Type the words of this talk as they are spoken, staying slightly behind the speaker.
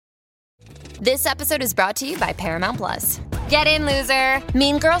This episode is brought to you by Paramount Plus. Get in, loser!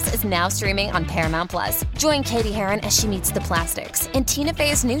 Mean Girls is now streaming on Paramount Plus. Join Katie Heron as she meets the plastics in Tina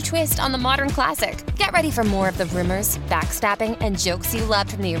Fey's new twist on the modern classic. Get ready for more of the rumors, backstabbing, and jokes you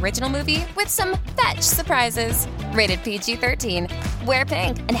loved from the original movie with some fetch surprises. Rated PG-13. Wear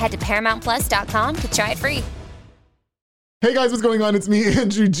pink and head to ParamountPlus.com to try it free. Hey guys, what's going on? It's me,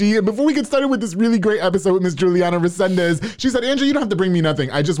 Andrew G. And before we get started with this really great episode with Miss Juliana Resendez, she said, Andrew, you don't have to bring me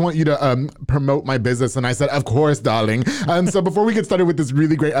nothing. I just want you to promote my business. And I said, of course, darling. So before we get started with this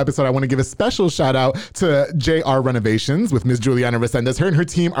really great episode, I want to give a special shout out to JR Renovations with Miss Juliana Resendez. Her and her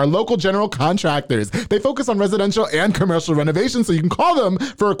team are local general contractors. They focus on residential and commercial renovations. So you can call them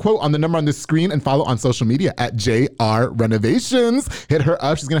for a quote on the number on the screen and follow on social media at JR Renovations. Hit her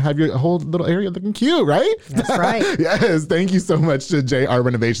up. She's going to have your whole little area looking cute, right? That's right. Yes. Thank you so much to JR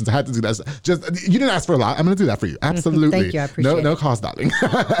Renovations. I had to do that. You didn't ask for a lot. I'm going to do that for you. Absolutely. Thank you. I appreciate it. No cost, darling.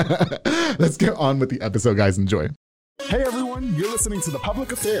 Let's get on with the episode, guys. Enjoy. Hey everyone, you're listening to The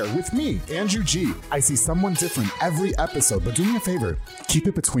Public Affair with me, Andrew G. I see someone different every episode, but do me a favor, keep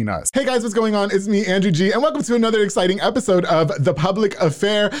it between us. Hey guys, what's going on? It's me, Andrew G, and welcome to another exciting episode of The Public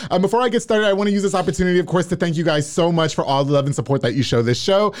Affair. Before I get started, I want to use this opportunity, of course, to thank you guys so much for all the love and support that you show this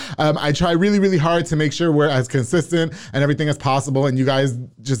show. I try really, really hard to make sure we're as consistent and everything as possible, and you guys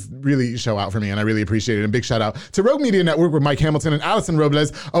just really show out for me, and I really appreciate it. And big shout out to Rogue Media Network with Mike Hamilton and Allison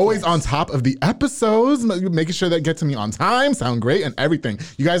Robles, always on top of the episodes, making sure that get to me on time, sound great, and everything.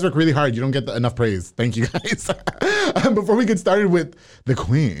 You guys work really hard. You don't get enough praise. Thank you guys. Before we get started with the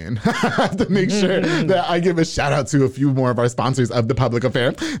queen, I have to make sure that I give a shout out to a few more of our sponsors of The Public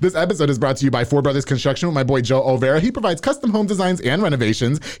Affair. This episode is brought to you by Four Brothers Construction with my boy Joe Olvera. He provides custom home designs and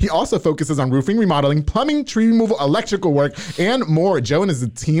renovations. He also focuses on roofing, remodeling, plumbing, tree removal, electrical work, and more. Joe and his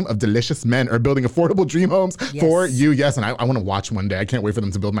team of delicious men are building affordable dream homes for you. Yes, and I want to watch one day. I can't wait for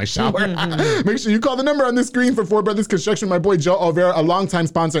them to build my shower. Make sure you call the number on the screen for Four Brothers Construction. My boy Joe Olvera, a longtime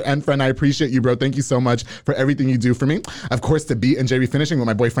sponsor and friend. I appreciate you, bro. Thank you so much for everything you do for me. Of course, to B&J Refinishing with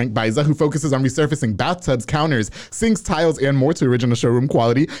my boy Frank Biza, who focuses on resurfacing bathtubs, counters, sinks, tiles, and more to original showroom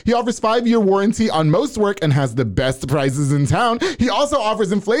quality. He offers 5-year warranty on most work and has the best prices in town. He also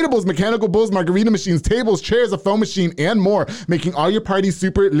offers inflatables, mechanical bulls, margarita machines, tables, chairs, a foam machine, and more, making all your parties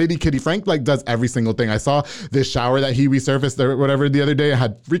super litty kitty. Frank does every single thing. I saw this shower that he resurfaced or whatever the other day. It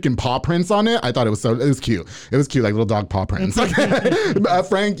had freaking paw prints on it. I thought it was cute. It was cute, like little dog paw prints.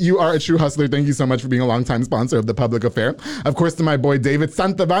 Frank, you are a true hustler. Thank you so much for being a longtime sponsor of The Public Affair. Of course, to my boy David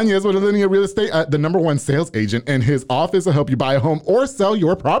Santabanez with Alinea Real Estate, the #1 sales agent in his office to help you buy a home or sell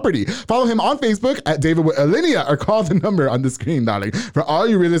your property. Follow him on Facebook at David with Alinea or call the number on the screen, darling. For all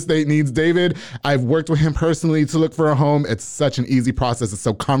your real estate needs, David, I've worked with him personally to look for a home. It's such an easy process. It's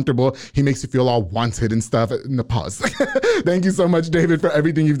so comfortable. He makes you feel all wanted and stuff. No, pause. Thank you so much, David, for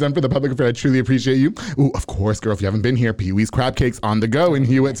everything you've done for The Public Affair. I truly appreciate you. Ooh, of course, girl, if you haven't been here, Pee-wee's Crab Cakes on the go in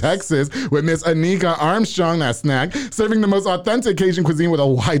Hewitt, Texas, with Miss Anika Armstrong, that snack, serving the most authentic Cajun cuisine with a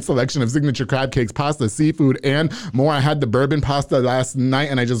wide selection of signature crab cakes, pasta, seafood, and more. I had the bourbon pasta last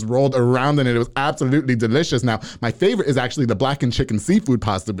night, and I just rolled around in it. It was absolutely delicious. Now, my favorite is actually the blackened chicken seafood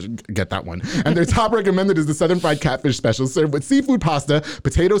pasta, but get that one. And their top recommended is the Southern Fried Catfish Special, served with seafood pasta,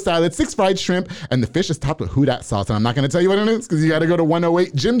 potato salad, 6 fried shrimp, and the fish is topped with Hudat sauce. And I'm not going to tell you what it is because you got to go to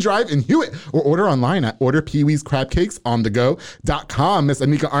 108 Jim Drive in Hewitt or order online at orderpeeweescrabcakesonthego.com. Miss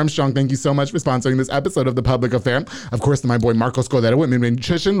Anika Armstrong, thank you so much for sponsoring this episode of The Public Affair. Of course, to my boy Marcos Cordero with Midway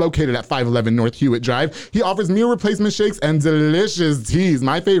Nutrition, located at 511 North Hewitt Drive. He offers meal replacement shakes and delicious teas.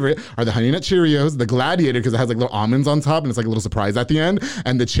 My favorite are the Honey Nut Cheerios, the Gladiator, because it has like little almonds on top and it's like a little surprise at the end,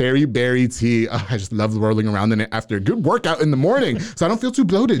 and the Cherry Berry Tea. Oh, I just love rolling around in it after a good workout in the morning, so I don't feel too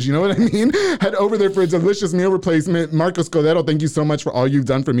bloated, you know what I mean? Head over there for a delicious meal replacement. Marcos Cordero, thank you so much for all you've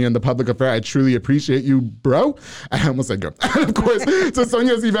done for me in The Public Affair. I truly appreciate you, bro. I almost said girl. And of course, to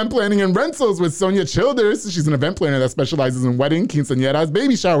Sonia's Event Planning and Rentals with Sonia Childers. She's an event planner that specializes in wedding, quinceañeras,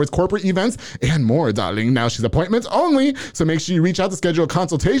 baby showers, corporate events, and more, darling. Now she's appointments only, so make sure you reach out to schedule a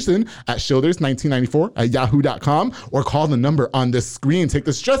consultation at shoulders1994@yahoo.com or call the number on the screen. Take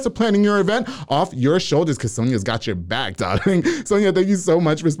the stress of planning your event off your shoulders because Sonia's got your back, darling. Sonia, thank you so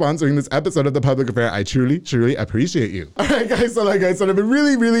much for sponsoring this episode of The Public Affair. I truly, truly appreciate you. All right, guys, so like I said, I've been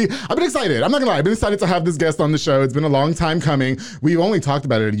I've been excited. I'm not gonna lie, I've been excited to have this guest on the show. It's been a long time coming. We only talked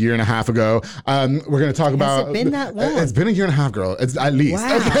about it a year and a half ago. We're gonna talk about. Has it been that long? It's been a year and a half, girl. It's at least.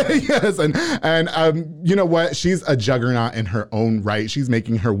 Wow. Okay, yes, and you know what? She's a juggernaut in her own right. She's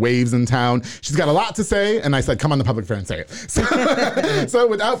making her waves in town. She's got a lot to say, and I said, come on The Public Affair and say it. So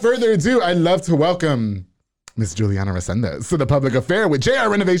without further ado, I'd love to welcome Miss Juliana Resendez to the Public Affair with JR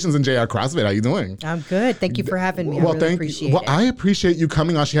Renovations and JR CrossFit. How you doing? I'm good. Thank you for having me. I really appreciate it. I appreciate you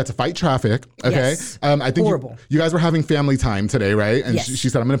coming on. She had to fight traffic. Okay. Yes. I think Horrible. you guys were having family time today, right? And Yes. she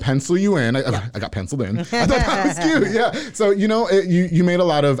said, I'm going to pencil you in. I got penciled in. I thought that was cute. Yeah. So, you made a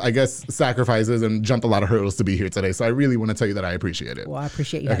lot of, I guess, sacrifices and jumped a lot of hurdles to be here today. So I really want to tell you that I appreciate it. Well, I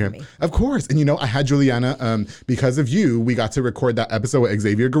appreciate you having me. Of course. And I had Juliana, because of you, we got to record that episode with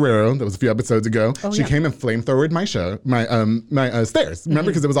Xavier Guerrero. That was a few episodes ago. She came and flamethrowed my show, my stairs.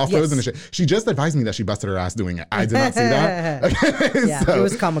 Remember, because it was all frozen and shit. She just advised me that she busted her ass doing it. I did not see that. Okay, Yeah, it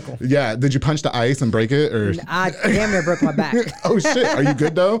was comical. Yeah. Did you punch the ice and break it? Or I damn near broke my back. Oh shit. Are you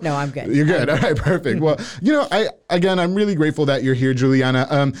good though? No, I'm good. You're good. All right, perfect. Well, I'm really grateful that you're here, Juliana.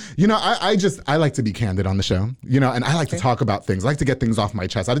 I like to be candid on the show, and I like to talk about things. I like to get things off my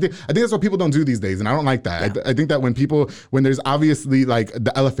chest. I think that's what people don't do these days, and I don't like that. I think that when there's obviously like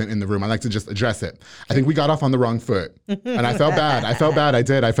the elephant in the room, I like to just address it. I think we got off on the wrong foot, and I felt bad. I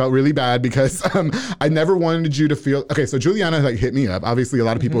did. I felt really bad because I never wanted you to feel. Okay, so Juliana hit me up. Obviously, a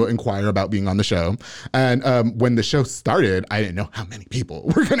lot of people inquire about being on the show, and when the show started, I didn't know how many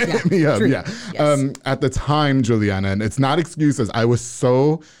people were gonna hit me up. True. Yeah, yes. At the time, Juliana, and it's not excuses. I was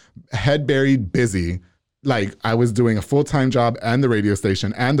so head buried busy. Like I was doing a full-time job and the radio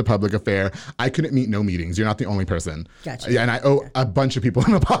station and the Public Affair. I couldn't meet no meetings. You're not the only person. Gotcha. Yeah, and I owe a bunch of people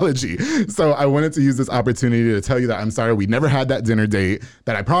an apology. So I wanted to use this opportunity to tell you that I'm sorry we never had that dinner date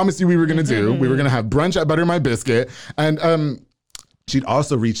that I promised you we were going to do. We were going to have brunch at Butter My Biscuit. And she'd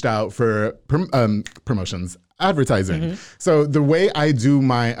also reached out for promotions. Advertising. So the way I do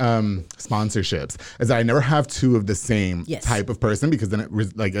my sponsorships is that I never have two of the same type of person, because then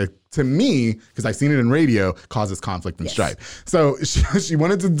it to me, because I've seen it in radio, causes conflict and strife. So she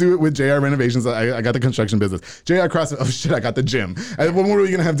wanted to do it with JR Renovations. I got the construction business. JR CrossFit. Oh shit, I got the gym. And when were we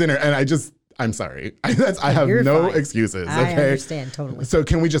gonna have dinner? And I'm sorry. I have no excuses. Okay? I understand totally. So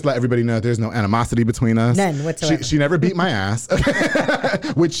can we just let everybody know there's no animosity between us? None whatsoever. She never beat my ass,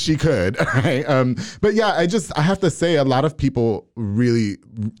 which she could. Right? But yeah, I have to say a lot of people really,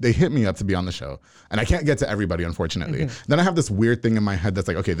 they hit me up to be on the show. And I can't get to everybody, unfortunately. Then I have this weird thing in my head that's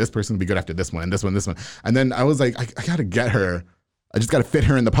like, okay, this person would be good after this one and this one, this one. And then I was like, I got to get her. I just got to fit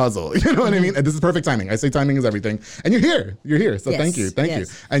her in the puzzle. You know what I mean? And this is perfect timing. I say timing is everything. And you're here. So thank you. Thank you.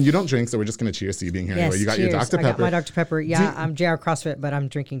 And you don't drink, so we're just going to cheers to you being here anyway. You got your Dr. Pepper. I got my Dr. Pepper. Yeah, I'm JR CrossFit, but I'm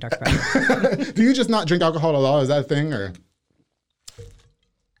drinking Dr. Pepper. Do you just not drink alcohol at all? Is that a thing? Or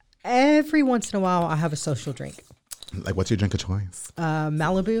every once in a while, I have a social drink. Like, what's your drink of choice?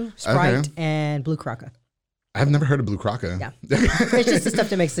 Malibu, Sprite, and Blue Crocker. I've never heard of Blue Crocker. Yeah. It's just the stuff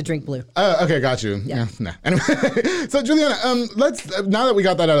that makes the drink blue. Oh, okay, got you. Yeah. Nah. Anyway, so Juliana, let's now that we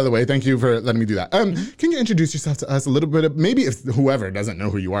got that out of the way, thank you for letting me do that. Can you introduce yourself to us a little bit? Maybe if whoever doesn't know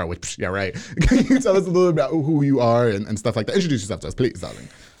who you are, which, yeah, right. Can you tell us a little about who you are and stuff like that? Introduce yourself to us, please, darling.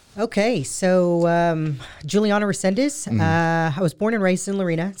 Okay, so Juliana Resendez. I was born and raised in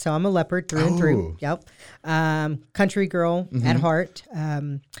Lorena, so I'm a leopard through and through. Yep. Country girl at heart.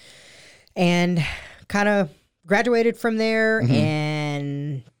 And kind of graduated from there,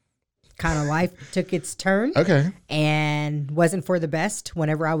 and kind of life took its turn. Okay. And wasn't for the best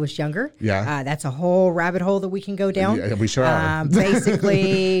whenever I was younger. Yeah. That's a whole rabbit hole that we can go down. Yeah, we sure are.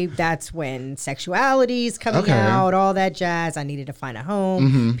 Basically, that's when sexuality is coming out, all that jazz. I needed to find a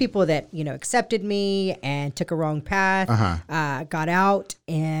home. People that, accepted me and took a wrong path, got out.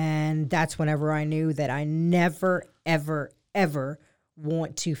 And that's whenever I knew that I never, ever, ever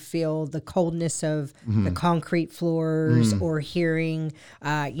want to feel the coldness of the concrete floors or hearing,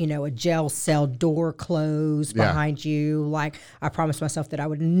 a jail cell door close behind you. Like, I promised myself that I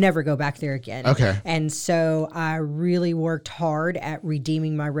would never go back there again. Okay. And so I really worked hard at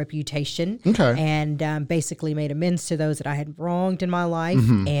redeeming my reputation. Okay. And basically made amends to those that I had wronged in my life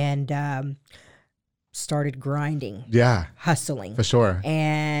and started grinding. Yeah. Hustling. For sure.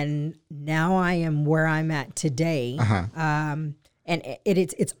 And now I am where I'm at today. And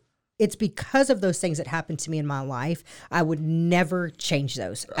it's because of those things that happened to me in my life. I would never change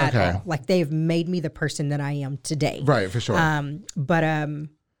those at all. Like, they have made me the person that I am today. Right, for sure. But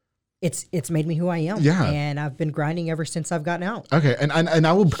it's made me who I am. Yeah. And I've been grinding ever since I've gotten out. Okay. And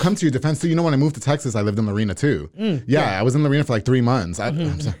I will come to your defense too. When I moved to Texas, I lived in Lorena too. Yeah. I was in Lorena for like 3 months. I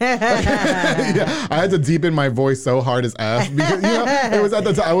had to deepen my voice so hard as F because it was at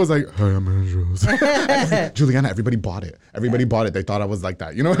the time I was like, "Hi, I'm Andrews." Juliana, everybody bought it. Everybody bought it. They thought I was like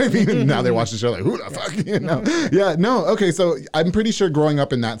that. You know what I mean? And now they watch the show like, who the fuck? Yeah. No. Okay. So I'm pretty sure growing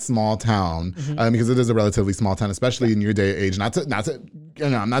up in that small town, because it is a relatively small town, especially in your day and age, not to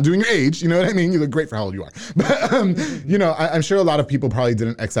I'm not doing your age, you know what I mean? You look great for how old you are. But, I'm sure a lot of people probably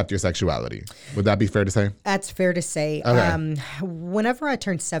didn't accept your sexuality. Would that be fair to say? That's fair to say. Okay. Whenever I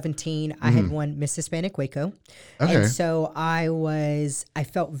turned 17, I had won Miss Hispanic Waco. Okay. And so I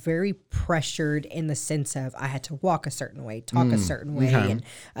felt very pressured in the sense of I had to walk a certain way, talk a certain way. Okay.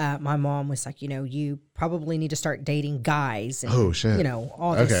 And my mom was like, you probably need to start dating guys. And, Oh, shit.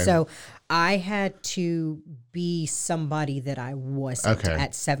 All this. Okay. So I had to be somebody that I wasn't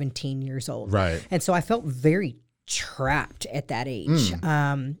at 17 years old. Right. And so I felt very trapped at that age.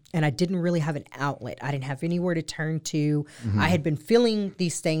 And I didn't really have an outlet. I didn't have anywhere to turn to. I had been feeling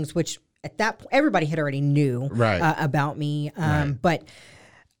these things, which at that point, everybody had already knew about me. But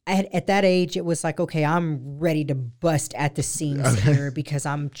at that age, it was like, okay, I'm ready to bust at the seams here because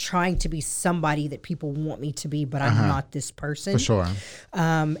I'm trying to be somebody that people want me to be, but I'm not this person. For sure.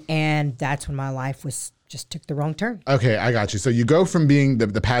 And that's when my life just took the wrong turn. Okay, I got you. So you go from being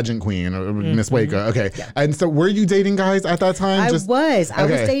the pageant queen, or Miss Waco. Okay. Yeah. And so were you dating guys at that time? I was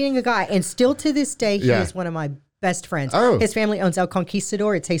dating a guy, and still to this day, he is one of my best friends. Oh. His family owns El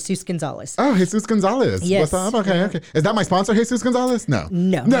Conquistador. It's Jesus Gonzalez. Oh, Jesus Gonzalez. Yes. What's up? Okay. Is that my sponsor, Jesus Gonzalez? No.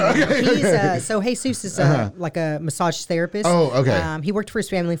 Okay. He's so Jesus is like a massage therapist. Oh, okay. He worked for his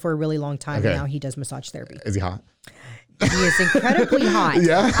family for a really long time, and now he does massage therapy. Is he hot? He is incredibly hot.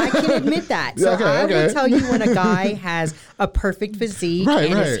 Yeah. I can admit that. So I will tell you when a guy has a perfect physique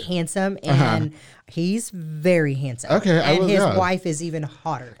and is handsome, and he's very handsome. Okay. And his wife is even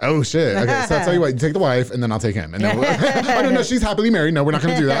hotter. Oh, shit. Okay. So I'll tell you what, you take the wife and then I'll take him. And then no, she's happily married. No, we're not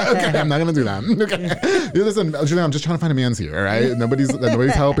going to do that. Okay. I'm not going to do that. Okay. Listen, Juliana, I'm just trying to find a man's here. All right. Nobody's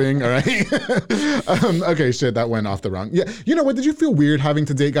helping. All right. Okay. Shit. That went off the wrong. Yeah. You know what? Did you feel weird having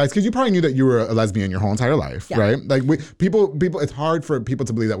to date guys? Because you probably knew that you were a lesbian your whole entire life. Right. Like people, it's hard for people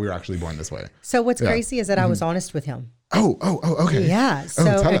to believe that we were actually born this way. So what's crazy is that I was honest with him. Oh, okay. Yeah. So,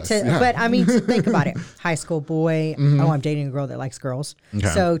 but I mean, think about it. High school boy. Oh, I'm dating a girl that likes girls. Okay.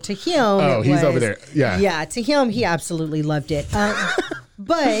 So to him, he's over there. Yeah. Yeah. To him, he absolutely loved it.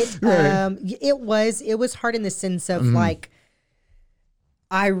 But it was hard in the sense of like,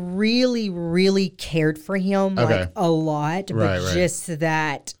 I really, really cared for him like a lot, but just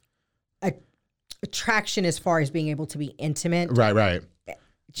that attraction as far as being able to be intimate. Right.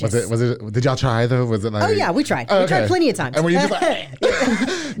 Was it? Did y'all try though? Was it like? Oh yeah, we tried. We tried plenty of times. And were you just like?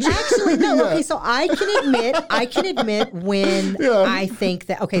 Actually, no. Okay, so I can admit when I think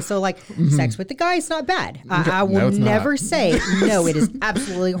that. Okay, so like sex with the guy is not bad. I will never say no. It is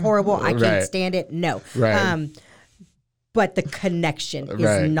absolutely horrible. I can't stand it. No. Right. But the connection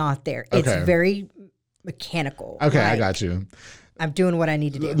is not there. It's very mechanical. Okay, I got you. I'm doing what I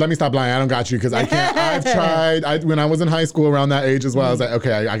need to do. Let me stop lying. I don't got you because I can't. I've tried. When I was in high school around that age as well, I was like,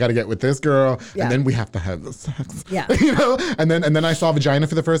 okay, I got to get with this girl, and then we have to have the sex. Yeah. And then I saw vagina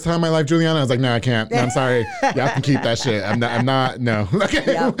for the first time in my life, Juliana. I was like, no, I can't. No, I'm sorry. You have to keep that shit. I'm not. No.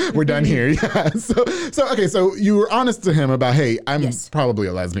 Okay. We're done here. Yeah. So you were honest to him about, hey, I'm probably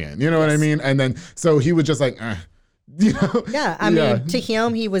a lesbian. You know what I mean? And then so he was just like. Yeah, I mean, to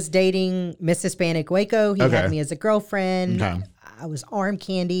him, he was dating Miss Hispanic Waco. He had me as a girlfriend. Okay. I was arm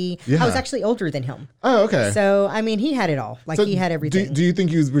candy. Yeah. I was actually older than him. Oh, okay. So, I mean, he had it all. Like, he had everything. Do you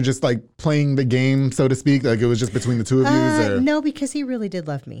think you were just, like, playing the game, so to speak? Like, it was just between the two of you? No, because he really did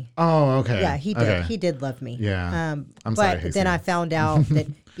love me. Oh, okay. Yeah, he did. Okay. He did love me. Yeah. I'm sorry. But then I found out that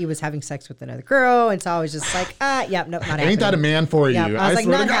he was having sex with another girl, and so I was just like, nope, not happening. Ain't that a man for you? I was like,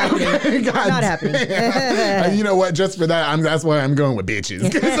 not happening. Not happening. You know what? Just for that, that's why I'm going with bitches.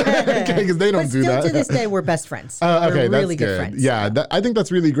 Because they don't do that. Still to this day, we're best friends. Okay, we're really that's good friends. Yeah, I think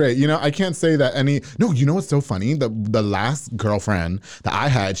that's really great. You know, I can't say that no, you know what's so funny? The last girlfriend that I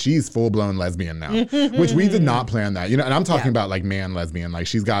had, she's full-blown lesbian now, which we did not plan that. You know, and I'm talking about like man lesbian. Like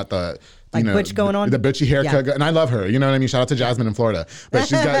she's got the... butch going on? The butchy haircut. And I love her. You know what I mean? Shout out to Jasmine in Florida. But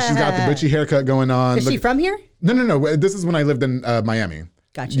she's got the butchy haircut going on. Is she from here? No. This is when I lived in Miami.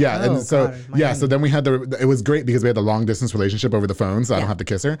 Gotcha. Yeah, and so then we had it was great because we had the long distance relationship over the phone, so I don't have to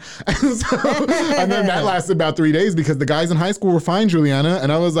kiss her. And then that lasted about 3 days because the guys in high school were fine, Juliana,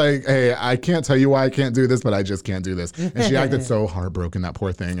 and I was like, hey, I can't tell you why I can't do this, but I just can't do this. And she acted so heartbroken, that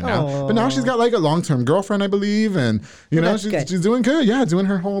poor thing. And now she's got like a long-term girlfriend, I believe, and she's doing good. Yeah, doing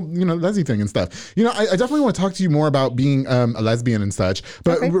her whole lesbian thing and stuff. You know, I definitely want to talk to you more about being a lesbian and such.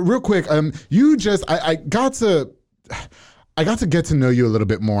 But real quick, you just I I got to get to know you a little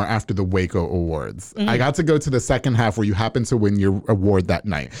bit more after the Waco Awards. I got to go to the second half where you happened to win your award that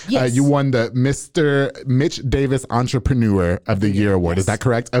night. Yes. You won the Mr. Mitch Davis Entrepreneur of the Year Award. Is that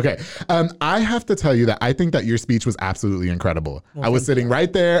correct? Okay. I have to tell you that I think that your speech was absolutely incredible. I was sitting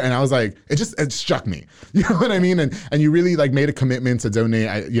right there and I was like, it struck me. You know what I mean? And you really like made a commitment to donate,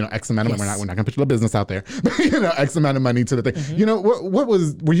 X amount of money. We're not gonna put your business out there, but X amount of money to the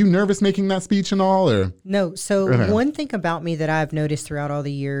thing. Were you nervous making that speech and all, or? No. So one thing about me that I've noticed throughout all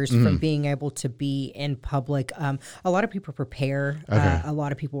the years from being able to be in public, a lot of people prepare. A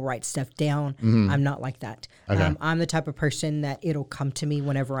lot of people write stuff down. I'm not like that. I'm the type of person that it'll come to me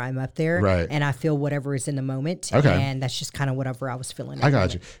whenever I'm up there, and I feel whatever is in the moment, and that's just kind of whatever I was feeling. I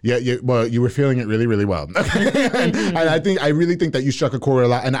got you. Yeah. Well, you were feeling it really, really well. and I really think that you struck a chord a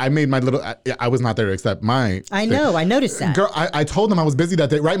lot. And I made my little. I was not there to accept my. I know. I noticed that. Girl, I told them I was busy that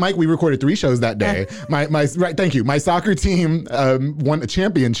day. Right, Mike? We recorded 3 shows that day. Thank you. My soccer team won a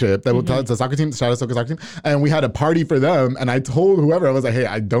championship. The soccer team, shout out to the soccer team, and we had a party for them. And I told whoever, I was like, hey,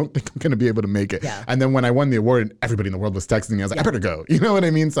 I don't think I'm gonna be able to make it. Yeah. And then when I won the award, everybody in the world was texting me. I was like, I better go. You know what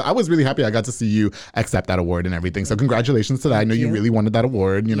I mean? So I was really happy I got to see you accept that award and everything. So congratulations to that. I know you really wanted that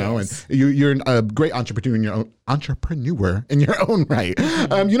award, and you're a great entrepreneur in your own right.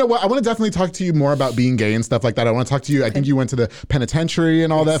 You know what? I want to definitely talk to you more about being gay and stuff like that. I want to talk to you. I think you went to the penitentiary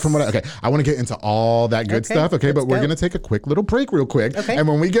and all that from what I want to get into all that good stuff. Okay. But we're going to take a quick little break real quick. Okay. And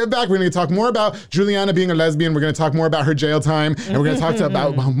when we get back, we're going to talk more about Juliana being a lesbian. We're going to talk more about her jail time. And we're going to talk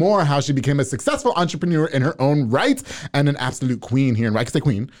about more how she became a successful entrepreneur in her own right and an absolute queen here. I can say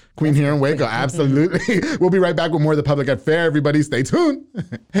queen here in Waco. Absolutely. We'll be right back with more of The Public Affair. Everybody stay tuned.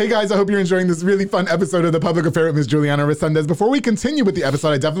 Hey guys, I hope you're enjoying this really fun episode of The Public Affair with Ms. Juliana Resendez. Before we continue with the episode,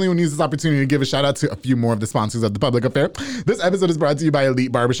 I definitely want to use this opportunity to give a shout out to a few more of the sponsors of The Public Affair. This episode is brought to you by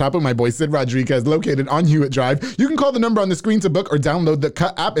Elite Barbershop with my boy Sid Rodriguez, located on Hewitt Drive. You can call the number on the screen to book or download the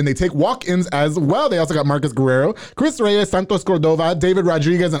Cut app, and they take walk-ins as well. They also got Marcus Guerrero, Chris Reyes, Santos Cordova, David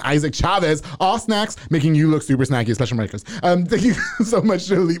Rodriguez, and Isaac Chavez. All snacks making you look super snacky, special markers. Thank you so much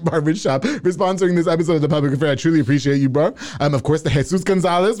to Elite Barbershop for sponsoring this episode of The Public Affair. I truly appreciate you, bro. Of course, the Jesus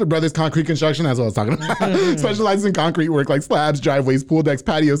Gonzalez with Brothers Concrete Construction, as well as talking about specializes in concrete work like slabs, driveways, pool decks,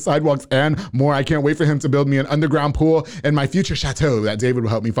 patios, sidewalks, and more. I can't wait for him to build me an underground pool in my future chateau that David will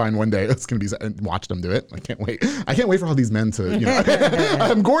help me find one day. It's gonna be watch them do it. I can't wait. I can't wait for all these men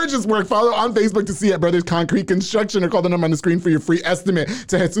to, gorgeous work. Follow on Facebook to see at Brothers Concrete Construction or call the number on the screen for your free estimate.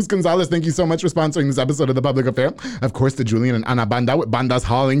 To Jesus Gonzalez, thank you so much for sponsoring this episode of The Public Affair. Of course, to Julian and Ana Banda with Banda's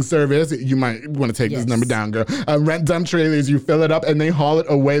hauling service. You might want to take this number down, girl. Rent dump trailers, you fill it up and they haul it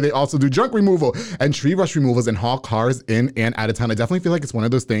away. They also do junk removal and tree brush removals and haul cars in and out of town. I definitely feel like it's one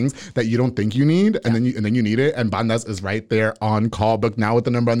of those things that you don't think you need, and then you need it. And Bandas is right there on call. Book now with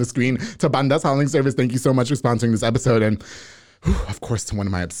the number on the screen. To Bandas Hauling Service, thank you so much for sponsoring this episode. And of course, to one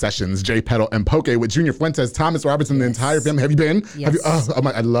of my obsessions, J Pedal and Poke with Junior Fuentes, Thomas Robertson, the entire family. Have you been? Yes.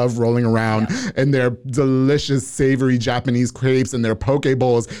 I love rolling around in their delicious, savory Japanese crepes and their poke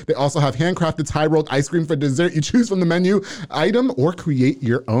bowls. They also have handcrafted Thai-rolled ice cream for dessert. You choose from the menu item or create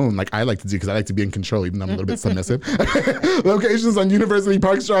your own, like I like to do, because I like to be in control, even though I'm a little bit submissive. Locations on University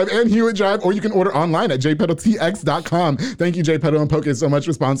Parks Drive and Hewitt Drive, or you can order online at jpedaltx.com. Thank you, J Pedal and Poke, so much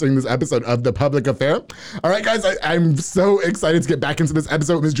for sponsoring this episode of The Public Affair. All right, guys, I'm so excited to get back into this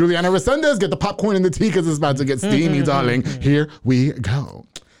episode with Ms. Juliana Resendez. Get the popcorn and the tea because it's about to get steamy, darling. Here we go.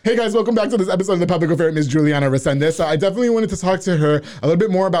 Hey guys, welcome back to this episode of The Public Affair with Ms. Juliana Resendez. So I definitely wanted to talk to her a little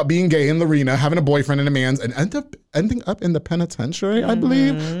bit more about being gay in Lorena, having a boyfriend and a man's, and ending up in the penitentiary, I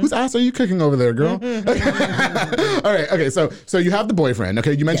believe. Whose ass are you kicking over there, girl? All right, okay, so you have the boyfriend,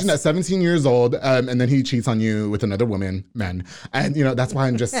 okay? You mentioned at 17 years old, and then he cheats on you with another man. And, that's why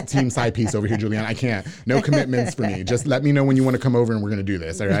I'm just team side piece over here, Juliana. I can't. No commitments for me. Just let me know when you want to come over and we're going to do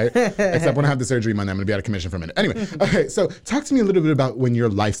this, all right? Except when I have the surgery Monday, I'm going to be out of commission for a minute. Anyway, okay, so talk to me a little bit about when your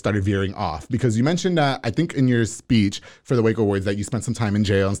life started veering off, because you mentioned that, I think in your speech for the Waco Awards, that you spent some time in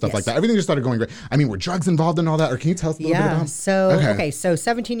jail and stuff like that. Everything just started going great. I mean, were drugs involved in all that? Or can you tell us a little bit about? So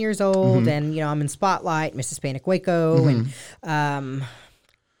 17 years old, and I'm in Spotlight, Miss Hispanic Waco, and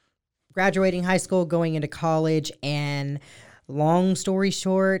graduating high school, going into college, and long story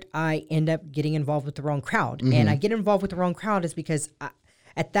short, I end up getting involved with the wrong crowd. And I get involved with the wrong crowd is because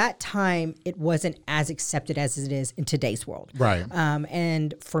at that time, it wasn't as accepted as it is in today's world. Right.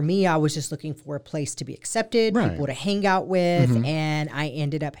 And for me, I was just looking for a place to be accepted, people to hang out with, and I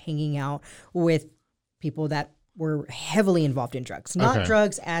ended up hanging out with people that were heavily involved in drugs. Not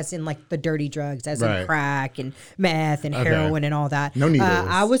drugs as in like the dirty drugs, as in crack and meth and heroin and all that. No needles.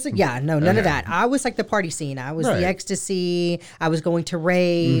 I was, none of that. I was like the party scene. I was the ecstasy. I was going to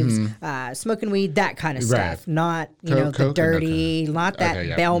raves, smoking weed, that kind of stuff. Not, the dirty, not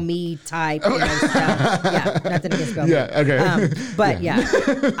that Bell Me type stuff. Yeah, nothing against Bell Me. Yeah, okay. But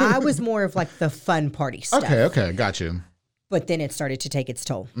I was more of like the fun party stuff. Okay, got you. But then it started to take its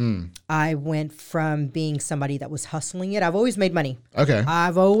toll. I went from being somebody that was hustling it. I've always made money. Okay.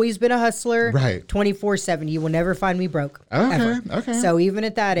 I've always been a hustler. Right. 24/7. You will never find me broke. Ever. Okay. So even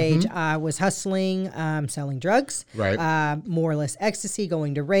at that age, I was hustling, selling drugs. Right. More or less ecstasy,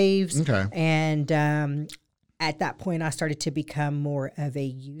 going to raves. Okay. And at that point, I started to become more of a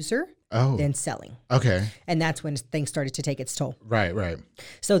user than selling. Okay. And that's when things started to take its toll. Right.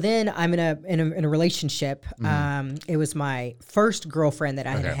 So then I'm in a relationship. It was my first girlfriend that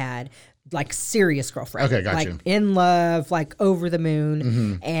I had, like serious girlfriend. Okay, got like you. In love, like over the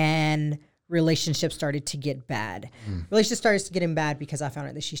moon. And relationship started to get bad. Relationship started to get bad because I found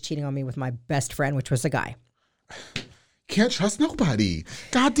out that she's cheating on me with my best friend, which was a guy. Can't trust nobody.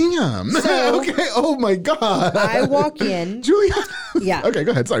 God damn. So, okay. Oh my God. I walk in. Julia. Yeah. Okay,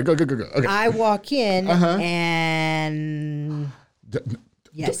 go ahead. Sorry. Go. Okay. I walk in and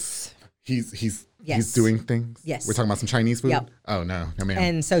yes. He's doing things. Yes. We're talking about some Chinese food. Yep. Oh no, man.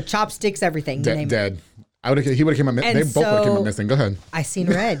 And so chopsticks, everything. Dead. He would have came up. They both would have came up missing. Go ahead. I seen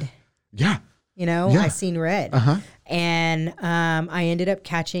red. Yeah. I seen red. And I ended up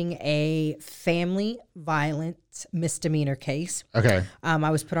catching a family violence misdemeanor case. Okay. I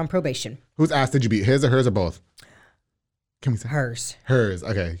was put on probation. Whose ass did you beat? His or hers or both? Can we say hers? Hers.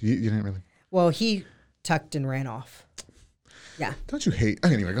 Okay. You didn't really. Well, he tucked and ran off. Yeah. Don't you hate?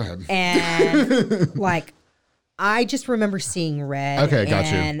 Anyway, go ahead. And like, I just remember seeing red. Okay, got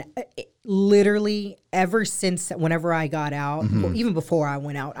you. And literally ever since whenever I got out, well, even before I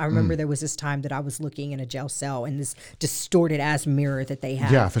went out, I remember there was this time that I was looking in a jail cell in this distorted ass mirror that they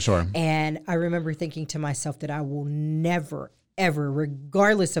have. Yeah, for sure. And I remember thinking to myself that I will never, ever,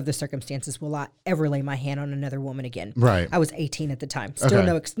 regardless of the circumstances, will I ever lay my hand on another woman again. Right. I was 18 at the time.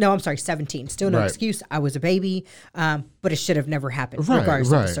 Still I'm sorry, 17. Still no excuse. I was a baby, but it should have never happened,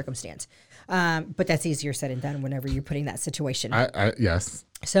 regardless of the circumstance. But that's easier said and done whenever you're putting that situation. Yes.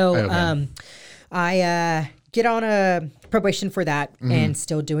 So I get on a probation for that and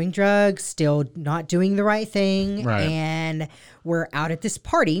still doing drugs, still not doing the right thing. Right. And we're out at this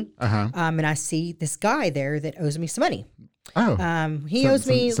party and I see this guy there that owes me some money. Oh. He owes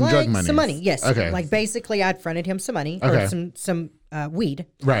me some like drug some money. Yes. Okay. Like basically I'd fronted him some money or some weed.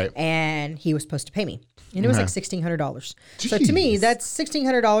 Right. And he was supposed to pay me. And it was like $1,600. So to me, that's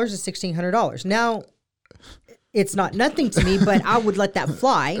 $1,600 is $1,600. Now, it's not nothing to me, but I would let that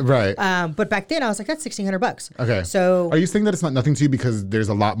fly. Right. But back then, I was like, that's $1,600. Okay. So are you saying that it's not nothing to you because there's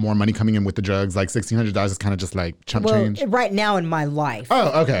a lot more money coming in with the drugs? Like $1,600 is kind of just like chump change? Right now in my life.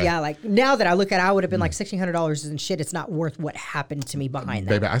 Oh, okay. Yeah, like now that I look at it, I would have been like $1,600 isn't shit. It's not worth what happened to me behind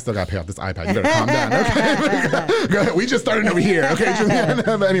that. Baby, I still got to pay off this iPad. You better calm down. Okay. Go ahead. We just started over here. Okay,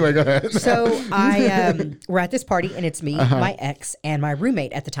 Juliana. But anyway, go ahead. So we're at this party and it's me, my ex, and my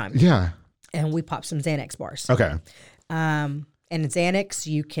roommate at the time. Yeah. And we pop some Xanax bars. Okay. And in Xanax,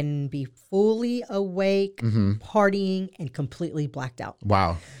 you can be fully awake, partying, and completely blacked out.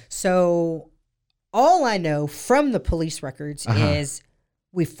 Wow. So all I know from the police records is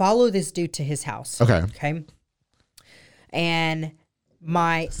we follow this dude to his house. Okay. And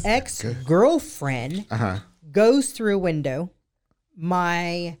my ex-girlfriend goes through a window.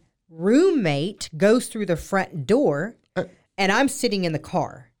 My roommate goes through the front door, and I'm sitting in the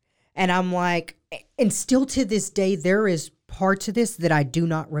car. And I'm like, and still to this day, there is parts of this that I do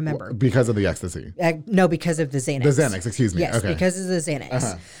not remember. Because of the ecstasy? No, because of the Xanax. The Xanax, excuse me. Yes, because of the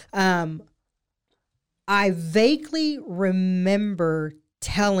Xanax. I vaguely remember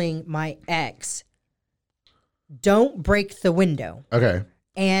telling my ex, don't break the window. Okay.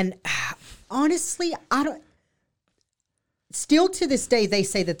 And honestly, I don't... Still to this day, they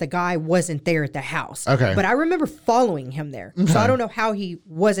say that the guy wasn't there at the house. Okay. But I remember following him there. So I don't know how he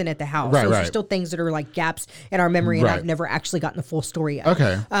wasn't at the house. Those are still things that are like gaps in our memory, and I've never actually gotten the full story yet.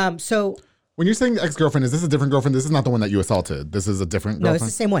 Okay. So... When you're saying ex-girlfriend, is this a different girlfriend? This is not the one that you assaulted. This is a different girlfriend? No, it's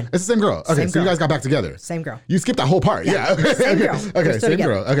the same one. It's the same girl. Okay, same so girl. you guys got back together. Same girl. You skipped that whole part. Yeah. Okay. Same girl. Okay, same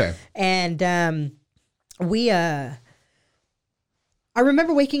girl. Okay. And I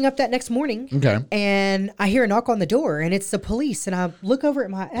remember waking up that next morning. Okay. And I hear a knock on the door, and it's the police. And I look over at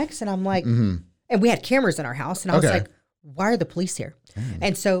my ex, and I'm like, and we had cameras in our house, and I was like, why are the police here?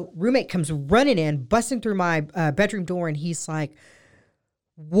 And so roommate comes running in, busting through my bedroom door, and he's like,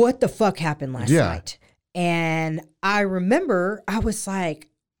 what the fuck happened last night? And I remember I was like,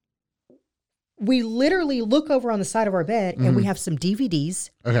 we literally look over on the side of our bed and we have some DVDs,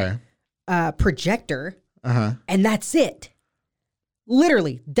 projector, and that's it.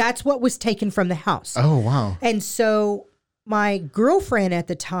 Literally, that's what was taken from the house. Oh, wow. And so my girlfriend at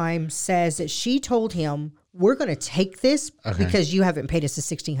the time says that she told him, we're going to take this because you haven't paid us the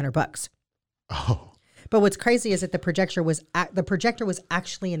 $1,600. Oh. But what's crazy is that the projector was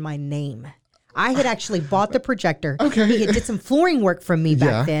actually in my name. I had actually bought the projector. Okay. He had did some flooring work from me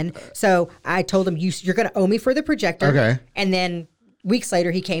back then. So I told him, you're going to owe me for the projector. Okay. And then weeks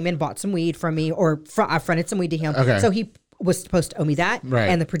later, he came and bought some weed from me, or I fronted some weed to him. Okay. So he was supposed to owe me that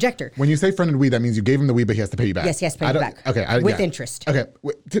and the projector. When you say fronted weed, that means you gave him the weed, but he has to pay you back. Yes, he has to pay me back. Okay. With interest. Okay.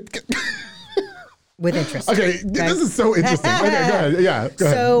 With interest. Okay. This is so interesting. Okay, go ahead. Yeah, go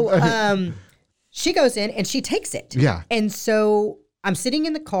ahead. So she goes in and she takes it. Yeah. And so I'm sitting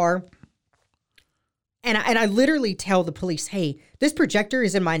in the car and I literally tell the police, hey, this projector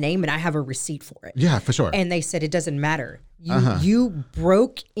is in my name and I have a receipt for it. Yeah, for sure. And they said, it doesn't matter. You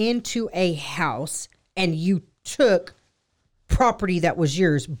broke into a house and you took property that was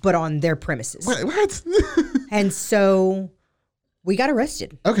yours, but on their premises. What? And so we got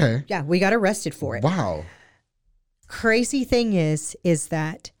arrested. Okay. Yeah, we got arrested for it. Wow. Crazy thing is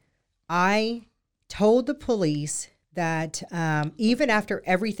that I told the police that even after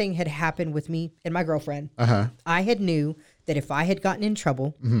everything had happened with me and my girlfriend, I had knew that if I had gotten in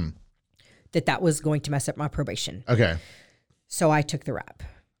trouble, that was going to mess up my probation. Okay. So I took the rap.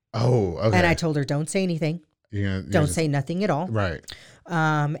 Oh, okay. And I told her, don't say anything. Don't say nothing at all. Right.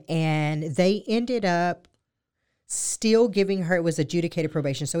 And they ended up still giving her, it was adjudicated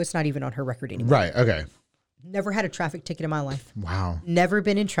probation, so it's not even on her record anymore. Right, okay. Never had a traffic ticket in my life. Wow. Never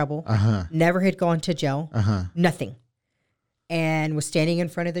been in trouble. Never had gone to jail. Nothing. And was standing in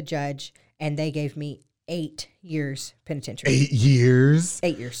front of the judge, and they gave me 8 years penitentiary. 8 years?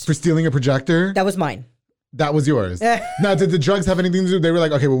 8 years. For stealing a projector? That was mine. That was yours. Now, did the drugs have anything to do? They were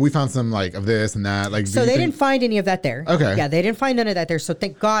like, okay, well, we found some like of this and that. Like, so they didn't find any of that there. Okay. Yeah, they didn't find none of that there. So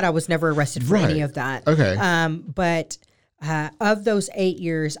thank God I was never arrested for any of that. Okay. But of those 8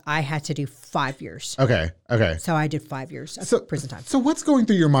 years, I had to do 5 years. Okay. So I did 5 years of prison time. So what's going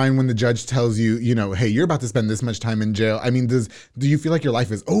through your mind when the judge tells you, hey, you're about to spend this much time in jail? I mean, do you feel like your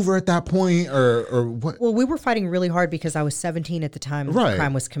life is over at that point, or what? Well, we were fighting really hard because I was 17 at the time the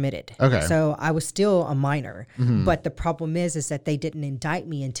crime was committed. Okay. So I was still a minor. But the problem is that they didn't indict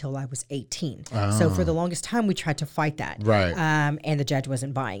me until I was 18. So for the longest time, we tried to fight that. Right. And the judge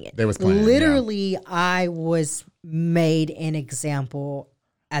wasn't buying it. They was playing. Literally, I was made an example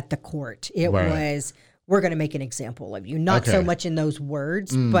at the court. It was, we're going to make an example of you. Not so much in those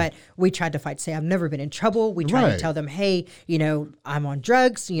words, but we tried to fight, say, I've never been in trouble. We tried to tell them, hey, I'm on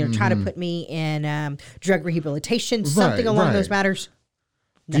drugs, try to put me in drug rehabilitation, something along those matters.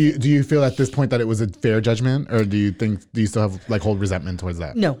 Do you feel at this point that it was a fair judgment, or do you still have like hold resentment towards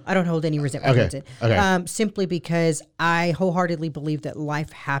that? No, I don't hold any resentment towards it. Okay. Simply because I wholeheartedly believe that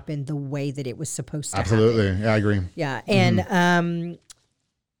life happened the way that it was supposed to happen. Absolutely. Yeah, I agree. Yeah. And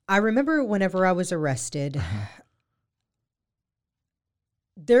I remember whenever I was arrested,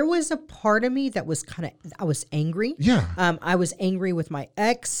 there was a part of me that was I was angry. Yeah. I was angry with my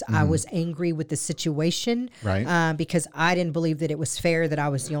ex. I was angry with the situation. Right. Because I didn't believe that it was fair that I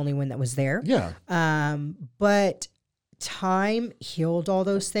was the only one that was there. Yeah. But time healed all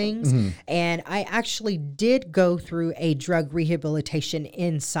those things. And I actually did go through a drug rehabilitation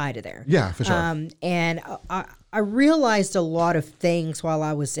inside of there. Yeah, for sure. And I realized a lot of things while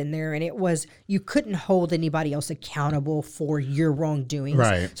I was in there, and it was, you couldn't hold anybody else accountable for your wrongdoings.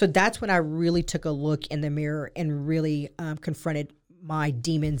 Right. So that's when I really took a look in the mirror and really confronted my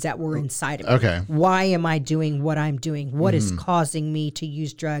demons that were inside of me. Okay. Why am I doing what I'm doing? What is causing me to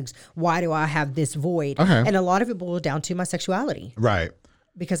use drugs? Why do I have this void? Okay. And a lot of it boiled down to my sexuality. Right.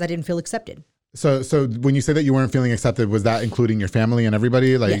 Because I didn't feel accepted. So when you say that you weren't feeling accepted, was that including your family and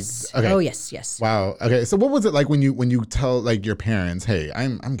everybody? Like, yes. Okay. Oh, yes. Wow. Okay. So what was it like when you tell like your parents, hey,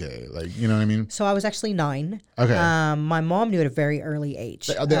 I'm gay? Like, you know what I mean? So I was actually 9. Okay. My mom knew at a very early age.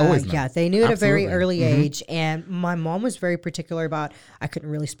 They always know. Yeah, they knew at a very Absolutely. early age. And my mom was very particular about, I couldn't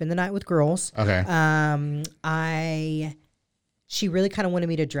really spend the night with girls. Okay. She really kind of wanted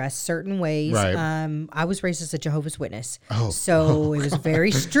me to dress certain ways. Right. I was raised as a Jehovah's Witness. Oh. So it was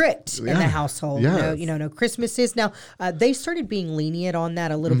very strict in the household. Yes. No Christmases. Now, they started being lenient on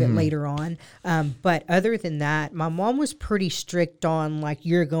that a little bit later on. But other than that, my mom was pretty strict on, like,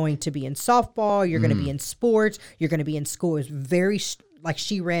 you're going to be in softball, you're going to be in sports, you're going to be in school. It was very,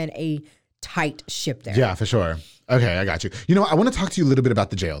 she ran a tight ship there. Yeah, for sure. Okay, I got you. You know, I want to talk to you a little bit about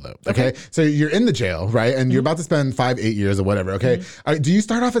the jail, though. Okay, so you're in the jail, right? And you're about to spend 5-8 years or whatever. Okay, do you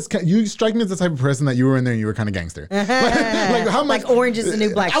start off as you strike me as the type of person that you were in there and you were kind of gangster? Like how much? Like Orange is the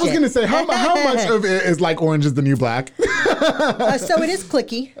New Black. I was gonna say how much of it is like Orange is the New Black? So it is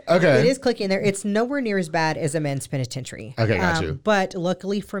cliquey. Okay, it is cliquey in there. It's nowhere near as bad as a men's penitentiary. Okay, got you. But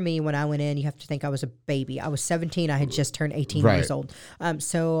luckily for me, when I went in, you have to think I was a baby. I was 17. I had just turned 18 years old.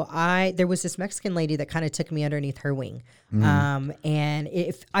 So there was this Mexican lady that kind of took me underneath her wing. And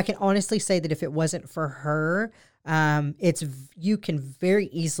if I can honestly say that if it wasn't for her, you can very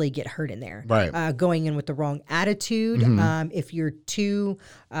easily get hurt in there. Right. Going in with the wrong attitude.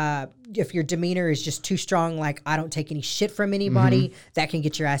 If your demeanor is just too strong, like I don't take any shit from anybody, that can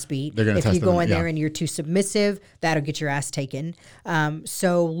get your ass beat. If you go in there and you're too submissive, that'll get your ass taken.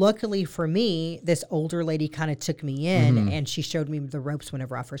 So luckily for me, this older lady kind of took me in and she showed me the ropes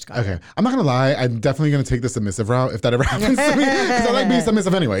whenever I first got Okay. there. I'm not going to lie. I'm definitely going to take the submissive route if that ever happens to me. Because I like being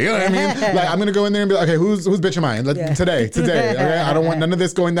submissive anyway. You know what I mean? Like I'm going to go in there and be like, okay, whose bitch am I? Today. Okay? I don't want none of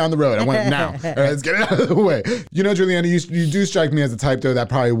this going down the road. I want it now. All right, let's get it out of the way. You know, Juliana, you do strike me as the type though that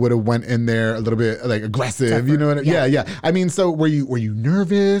probably would have went in there a little bit like aggressive. Tougher. You know what I mean? Yeah. I mean, so were you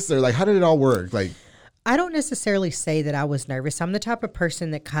nervous or like how did it all work? Like I don't necessarily say that I was nervous. I'm the type of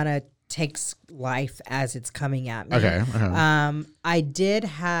person that kind of takes life as it's coming at me. Okay. I did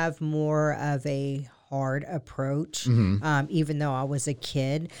have more of a hard approach, even though I was a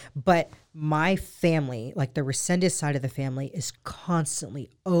kid. But my family, like the Resendez side of the family, is constantly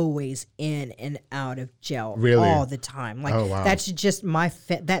always in and out of jail all the time. Like that's just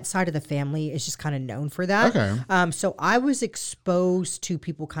that side of the family is just kind of known for that. Okay. So I was exposed to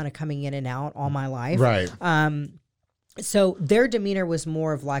people kind of coming in and out all my life. Right. So their demeanor was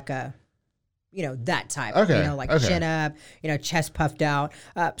more of like a, that type. Okay. Like chin up, chest puffed out.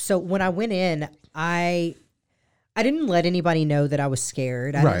 So when I went in, I didn't let anybody know that I was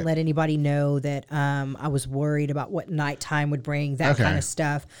scared. I didn't let anybody know that I was worried about what nighttime would bring, that kind of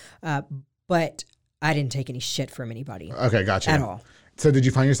stuff. But I didn't take any shit from anybody. Okay, gotcha. At all. So did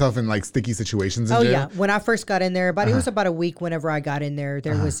you find yourself in like sticky situations in jail? Yeah. When I first got in there, it was about a week whenever I got in there,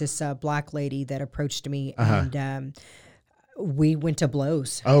 there was this black lady that approached me and we went to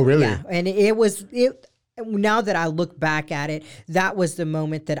blows. Oh, really? Yeah. And now that I look back at it, that was the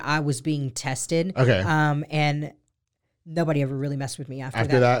moment that I was being tested. Okay. And nobody ever really messed with me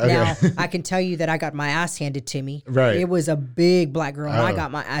after that. Okay. Now, I can tell you that I got my ass handed to me. Right. It was a big black girl, and I got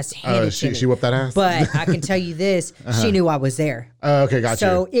my ass handed to me. She whooped that ass? But I can tell you this, she knew I was there. Oh, okay, gotcha.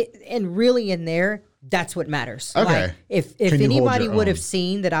 So, and really in there, that's what matters. Okay. Like, if anybody would have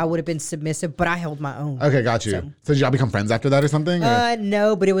seen that I would have been submissive, but I held my own. Okay, got you. So did y'all become friends after that or something?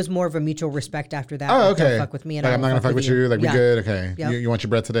 No, but it was more of a mutual respect after that. Oh, okay. Don't fuck with me and like, I'm not gonna fuck with you. Like we good. Okay. Yep. You want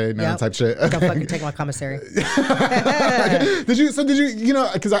your bread today? No type shit. Okay. Don't fucking take my commissary. Did you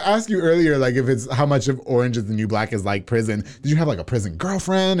because I asked you earlier like if it's how much of Orange is the New Black is like prison. Did you have like a prison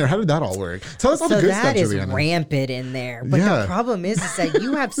girlfriend or how did that all work? Tell us all the good stuff, Juliana. That is rampant in there. But the problem is that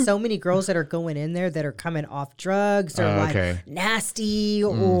you have so many girls that are going in there that are coming off drugs or like nasty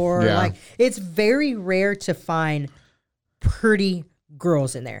or like it's very rare to find pretty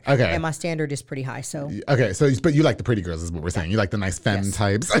girls in there. Okay. And my standard is pretty high. So but you like the pretty girls is what we're saying. You like the nice femme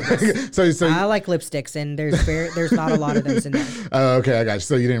types. so I like lipsticks and there's not a lot of those in there. Oh, okay, I got you.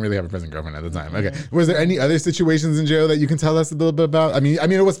 So you didn't really have a prison girlfriend at the time. Okay. Was there any other situations in jail that you can tell us a little bit about? I mean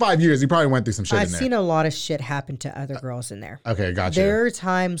it was 5 years. You probably went through some shit in there. I've seen a lot of shit happen to other girls in there. Okay, gotcha. There are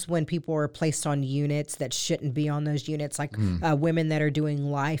times when people are placed on units that shouldn't be on those units, like women that are doing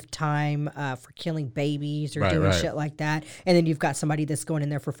lifetime for killing babies or doing shit like that. And then you've got somebody that's going in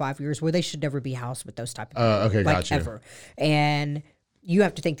there for 5 years where they should never be housed with those type of people. Okay, like gotcha. Ever. And you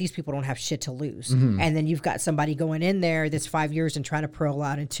have to think these people don't have shit to lose. And then you've got somebody going in there that's 5 years and trying to parole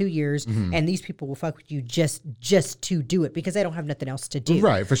out in 2 years. And these people will fuck with you just to do it because they don't have nothing else to do.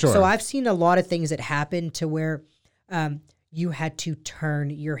 Right, for sure. So I've seen a lot of things that happen to where you had to turn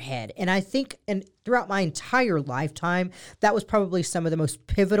your head. And I think, and throughout my entire lifetime, that was probably some of the most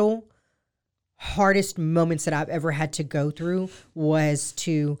pivotal, hardest moments that I've ever had to go through was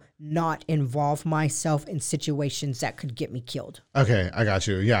to not involve myself in situations that could get me killed. Okay, I got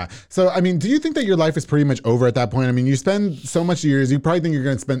you. Yeah. So, I mean, do you think that your life is pretty much over at that point? I mean, you spend so much years, you probably think you're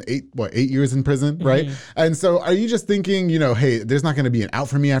going to spend 8 years in prison, right? And so are you just thinking, hey, there's not going to be an out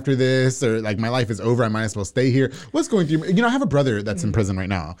for me after this, or like my life is over, I might as well stay here? What's going through? I have a brother that's in prison right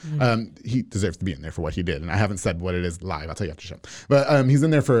now. He deserves to be in there for what he did. And I haven't said what it is live. I'll tell you after show. But he's in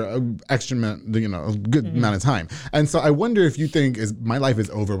there for a good amount of time. And so I wonder if you think my life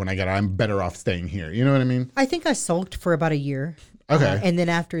is over when I get out. I'm better off staying here. You know what I mean? I think I sulked for about a year. Okay. And then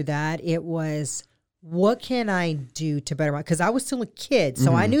after that, it was what can I do to better my, because I was still a kid.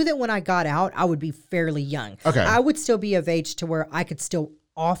 So I knew that when I got out, I would be fairly young. Okay. I would still be of age to where I could still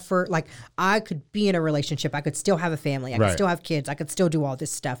offer, like I could be in a relationship. I could still have a family. I could still have kids. I could still do all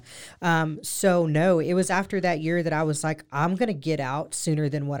this stuff. So no, it was after that year that I was like, I'm going to get out sooner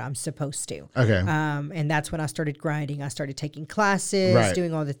than what I'm supposed to. Okay. And that's when I started grinding. I started taking classes,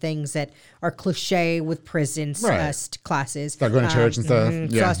 doing all the things that are cliche with prison classes. Start going to church and stuff.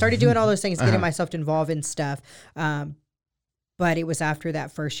 So I started doing all those things, getting myself involved in stuff. But it was after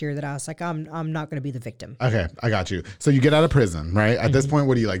that first year that I was like, I'm not going to be the victim. Okay, I got you. So you get out of prison, right? At this point,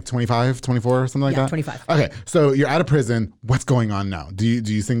 what are you, like 25, 24, something like that? 25. Okay, so you're out of prison. What's going on now? Do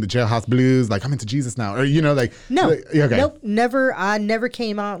you sing the jailhouse blues? Like, I'm into Jesus now? Or, like... No. Okay. Nope, never. I never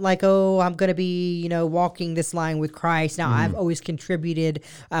came out like, oh, I'm going to be, walking this line with Christ. Now, I've always contributed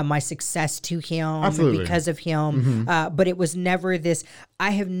my success to him because of him. But it was never this...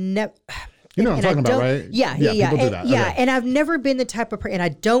 I have never... You know what I'm talking about, right? Yeah. People do that. Yeah, and I've never been the type of person, and I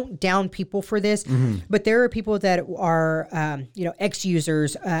don't down people for this, but there are people that are,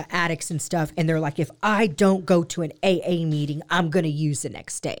 ex-users, addicts and stuff, and they're like, if I don't go to an AA meeting, I'm going to use the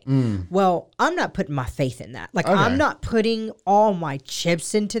next day. Well, I'm not putting my faith in that. Like, I'm not putting all my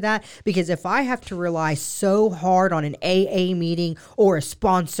chips into that, because if I have to rely so hard on an AA meeting or a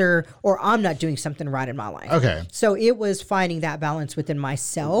sponsor, or I'm not doing something right in my life. Okay. So it was finding that balance within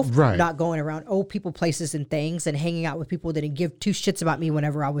myself, not going around old people, places, and things, and hanging out with people that didn't give two shits about me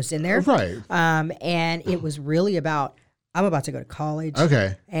whenever I was in there. Right. And it was really about, I'm about to go to college.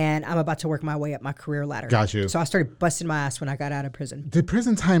 Okay. And I'm about to work my way up my career ladder. Got you. So I started busting my ass when I got out of prison. Did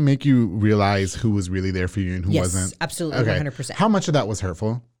prison time make you realize who was really there for you and who wasn't? Yes, absolutely, okay. 100%. How much of that was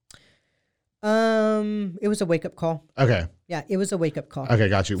hurtful? It was a wake-up call. Okay. Yeah, it was a wake-up call. Okay,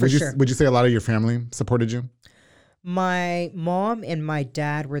 got you. For sure. Would you say a lot of your family supported you? My mom and my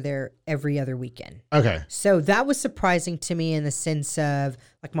dad were there every other weekend. Okay. So that was surprising to me in the sense of,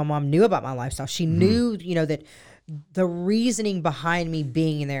 like, my mom knew about my lifestyle. She knew, that the reasoning behind me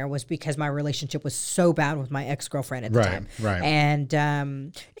being there was because my relationship was so bad with my ex-girlfriend at the time. Right.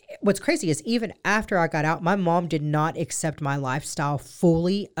 And what's crazy is even after I got out, my mom did not accept my lifestyle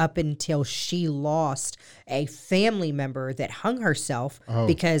fully up until she lost a family member that hung herself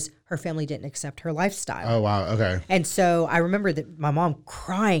because her family didn't accept her lifestyle. Oh, wow. Okay. And so I remember that my mom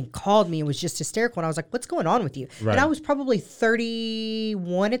crying called me and was just hysterical. And I was like, what's going on with you? Right. And I was probably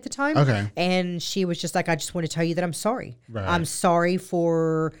 31 at the time. Okay. And she was just like, I just want to tell you that I'm sorry. Right. I'm sorry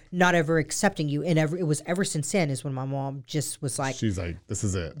for not ever accepting you. And it was ever since then is when my mom just was like, she's like, this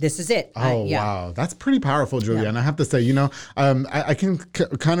is it. This is it. Oh, wow. That's pretty powerful, Julia. And I have to say, I can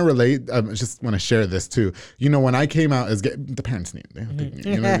kind of relate. I just want to share this too. When I came out as gay, the parents need,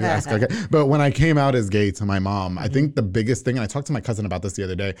 okay. But when I came out as gay to my mom, I think the biggest thing, and I talked to my cousin about this the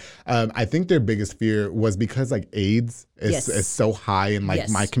other day, I think their biggest fear was because like AIDS is so high in like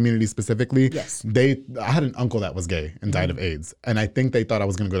my community specifically. Yes. I had an uncle that was gay and died of AIDS. And I think they thought I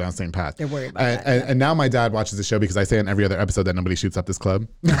was going to go down the same path. They're worried about that. And now my dad watches the show because I say in every other episode that nobody shoots up this club.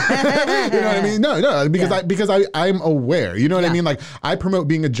 You know what I mean? No, because I'm aware. You know what I mean? Like I promote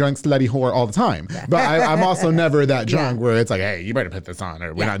being a drunk, slutty whore all the time. But I'm also never that drunk where it's like, hey, you better put this on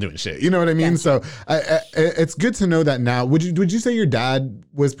or we're not doing shit. You know what I mean? So it's good to know that now. Would you say your dad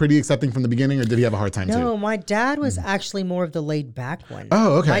was pretty accepting from the beginning, or did he have a hard time too? No, my dad was actually more of the laid back one.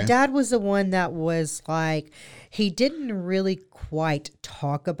 Oh, okay. My dad was the one that was like, he didn't really quite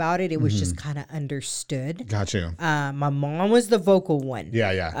talk about it. It was just kind of understood. Got you. My mom was the vocal one.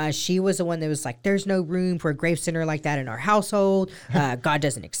 Yeah. She was the one that was like, there's no room for a grave center like that in our household. God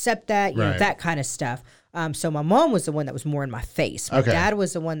doesn't accept that, you know, that kind of stuff. So my mom was the one that was more in my face. My dad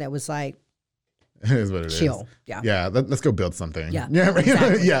was the one that was like, it is what it chill. is. Yeah. Let's go build something. Yeah.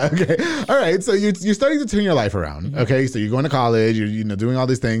 Exactly. Yeah. Okay. All right. So you're starting to turn your life around. Okay. So you're going to college. You're doing all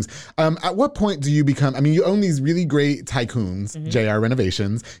these things. At what point do you become? I mean, you own these really great tycoons, JR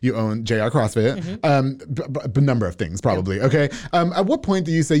Renovations. You own JR CrossFit. A number of things probably. Yep. Okay. At what point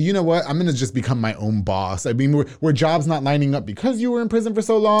do you say, you know what? I'm going to just become my own boss. I mean, were jobs not lining up because you were in prison for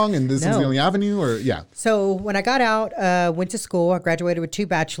so long, and this was the only avenue, or So when I got out, went to school. I graduated with 2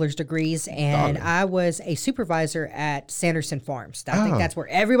 bachelor's degrees, and I was a supervisor at Sanderson Farms. I think that's where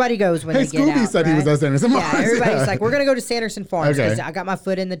everybody goes when they get out. Scooby said he was at Sanderson Farms. Yeah, everybody's like, we're going to go to Sanderson Farms because I got my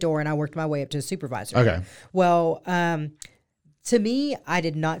foot in the door and I worked my way up to a supervisor. Okay. Well, to me, I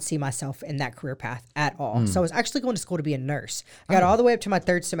did not see myself in that career path at all. So I was actually going to school to be a nurse. I got all the way up to my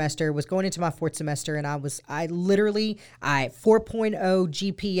 3rd semester, was going into my 4th semester, and I literally 4.0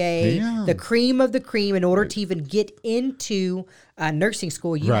 GPA, Damn. the cream of the cream. In order to even get into nursing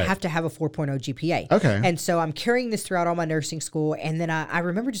school, you have to have a 4.0 GPA. Okay. And so I'm carrying this throughout all my nursing school. And then I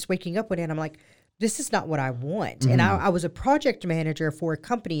remember just waking up one day and I'm like, this is not what I want. And I was a project manager for a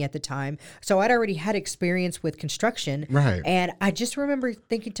company at the time. So I'd already had experience with construction. Right. And I just remember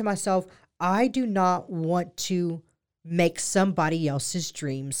thinking to myself, I do not want to make somebody else's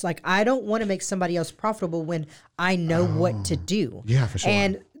dreams. Like, I don't want to make somebody else profitable when I know what to do. Yeah, for sure.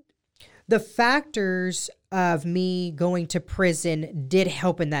 And the factors of me going to prison did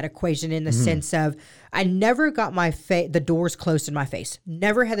help in that equation, in the sense of I never got the doors closed in my face.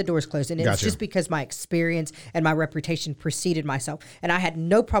 Never had the doors closed. And it's just because my experience and my reputation preceded myself. And I had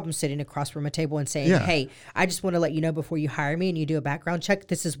no problem sitting across from a table and saying, hey, I just want to let you know before you hire me and you do a background check,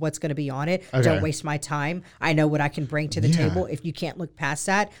 this is what's going to be on it. Okay. Don't waste my time. I know what I can bring to the table. If you can't look past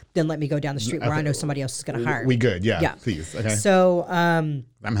that, then let me go down the street where I know somebody else is going to hire me. We good. Yeah. Please. Okay. So,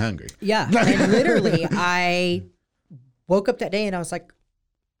 I'm hungry. Yeah. And literally I woke up that day and I was like,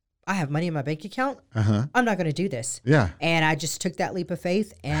 I have money in my bank account. I'm not going to do this. Yeah. And I just took that leap of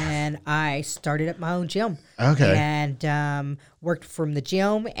faith and I started up my own gym. Okay. And worked from the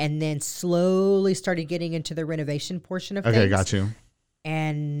gym and then slowly started getting into the renovation portion of things. Okay, got you.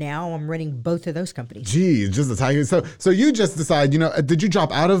 And now I'm running both of those companies. Geez, just a tiger. So you just decide, did you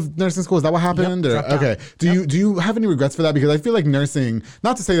drop out of nursing school? Is that what happened? Yep, okay. Do you have any regrets for that? Because I feel like nursing,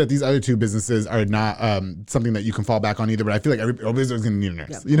 not to say that these other two businesses are not something that you can fall back on either, but I feel like everybody's going to need a nurse.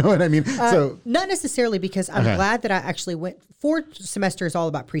 Yep. You know what I mean? Not necessarily, because I'm glad that I actually went. 4th semester is all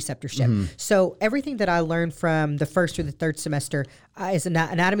about preceptorship. So everything that I learned from the 1st or the 3rd semester is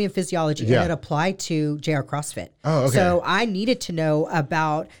anatomy and physiology, and it applied to JR CrossFit. Oh, okay. So I needed to know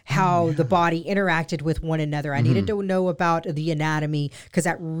about how the body interacted with one another. I needed to know about the anatomy, because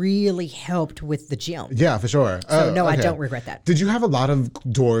that really helped with the gym. Yeah, for sure. So I don't regret that. Did you have a lot of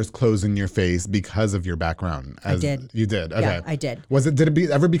doors closed in your face because of your background? I did. You did? Okay. Yeah, I did. Did it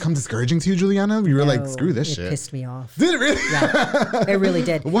ever become discouraging to you, Juliana? You were like, screw this shit. It pissed me off. Did it really? Yeah, it really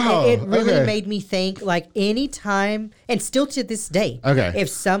did. Wow. It really made me think, like, any time, and still to this day, if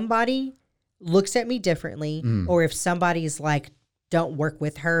somebody looks at me differently, or if somebody's like, don't work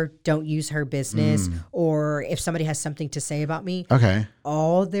with her, don't use her business, or if somebody has something to say about me,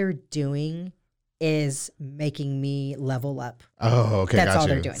 all they're doing is making me level up. Oh, okay. That's all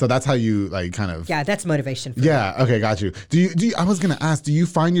they're doing. So that's how you like kind of. Yeah, that's motivation for me. Yeah. Okay. Got you. Do you, I was going to ask, do you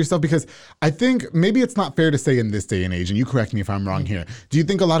find yourself, because I think maybe it's not fair to say in this day and age, and you correct me if I'm wrong here. Do you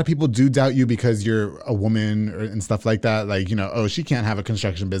think a lot of people do doubt you because you're a woman and stuff like that? Like, oh, she can't have a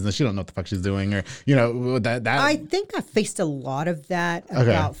construction business. She don't know what the fuck she's doing, or, that. I think I faced a lot of that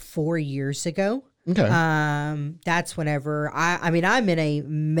about 4 years ago. Okay. That's whenever I'm in a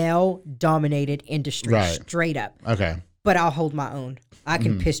male dominated industry, straight up. Okay. But I'll hold my own. I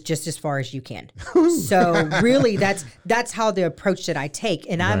can piss just as far as you can. So really, that's how the approach that I take.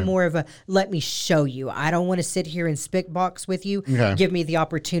 And I'm more of a, let me show you. I don't want to sit here and spit box with you. Okay. Give me the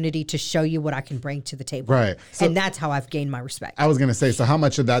opportunity to show you what I can bring to the table. Right. So, and that's how I've gained my respect. I was going to say, so how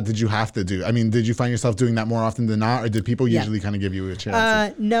much of that did you have to do? I mean, did you find yourself doing that more often than not, or did people usually kind of give you a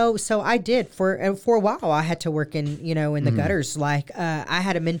chance? No. So I did for a while. I had to work in the gutters. Like I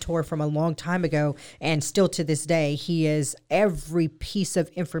had a mentor from a long time ago, and still to this day, he is every piece of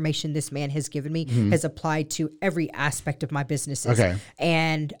information this man has given me has applied to every aspect of my businesses. Okay.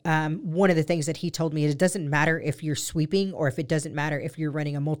 And one of the things that he told me is, it doesn't matter if you're sweeping or if it doesn't matter if you're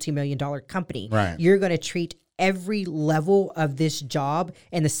running a multi-million-dollar company. Right. You're going to treat every level of this job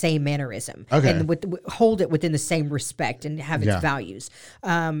in the same mannerism, and hold it within the same respect and have its values.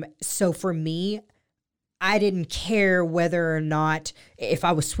 So for me, I didn't care whether or not if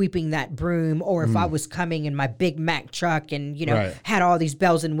I was sweeping that broom or if I was coming in my Big Mac truck and, had all these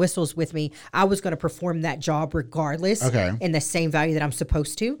bells and whistles with me. I was going to perform that job regardless in the same value that I'm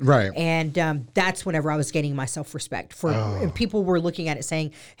supposed to. Right. And that's whenever I was gaining my self-respect. And people were looking at it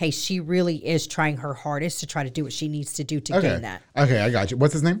saying, hey, she really is trying her hardest to try to do what she needs to do to gain that. Okay, I got you.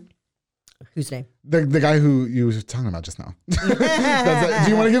 What's his name? Whose name? The guy who you were talking about just now. Do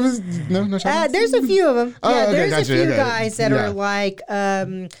you want to give us no shout there's a few of them. There's a few guys that are like,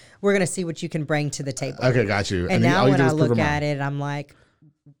 we're going to see what you can bring to the table. Okay, got you. And now when I look at it, I'm like,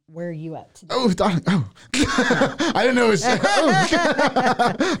 where are you at today? I didn't know it was.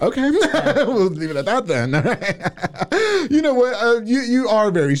 Okay. We'll leave it at that then. You know what? You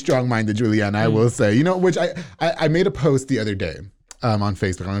are very strong-minded, Juliana, I will say. Which I made a post the other day. On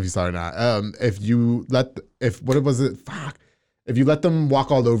Facebook, I don't know if you saw it or not. If you let them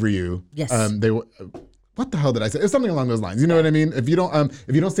walk all over you, yes. What the hell did I say? It's something along those lines. You know what I mean? If you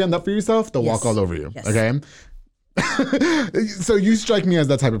don't stand up for yourself, they'll walk all over you. Yes. Okay. So you strike me as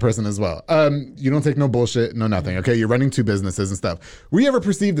that type of person as well. You don't take no bullshit, no nothing. Okay, you're running 2 businesses and stuff. Were you ever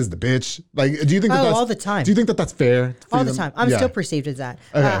perceived as the bitch? Like, do you think that's all the time? Do you think that that's fair? All the time. I'm still perceived as that.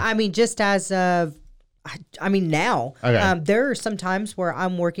 Okay. I mean, just as of, I mean, now, there are some times where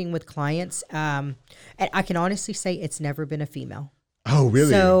I'm working with clients, and I can honestly say it's never been a female. Oh, really?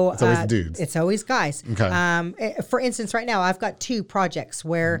 So it's always dudes. It's always guys. Okay. For instance, right now, I've got 2 projects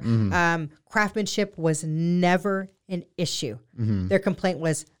where craftsmanship was never an issue. Their complaint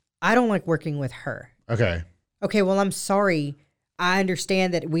was, I don't like working with her. Okay. Okay, well, I'm sorry. I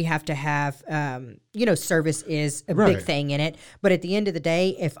understand that we have to have, service is a big thing in it. But at the end of the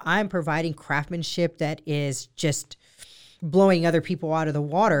day, if I'm providing craftsmanship that is just blowing other people out of the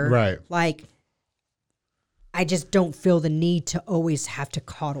water, like, I just don't feel the need to always have to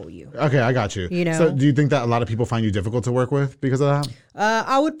coddle you. Okay, I got you. You know? So do you think that a lot of people find you difficult to work with because of that?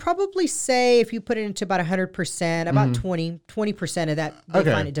 I would probably say if you put it into about 100%, about 20% of that, they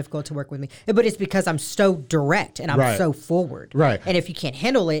find it difficult to work with me. But it's because I'm so direct and I'm so forward. Right. And if you can't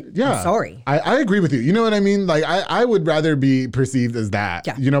handle it, I'm sorry. I agree with you. You know what I mean? Like, I would rather be perceived as that,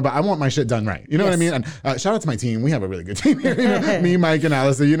 but I want my shit done right. You know what I mean? And shout out to my team. We have a really good team here. You know? Me, Mike, and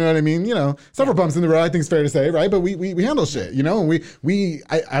Allison, you know what I mean? You know, several bumps in the road, I think it's fair to say, right? But we handle shit, you know? And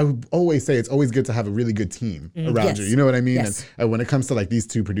I would always say it's always good to have a really good team around you. You know what I mean? Yes. And when it comes to like these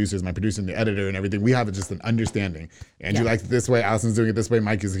 2 producers, my producer and the editor and everything, we have just an understanding. Andrew likes it this way, Allison's doing it this way,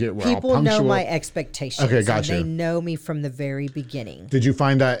 Mike is here. We're all punctual. People know my expectations. Okay, gotcha. They know me from the very beginning. Did you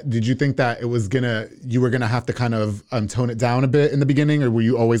think that you were gonna have to kind of tone it down a bit in the beginning, or were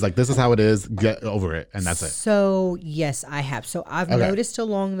you always like, this is how it is, get over it, and that's it? So yes, I have. So I've noticed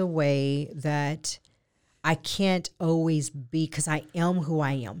along the way that I can't always be, because I am who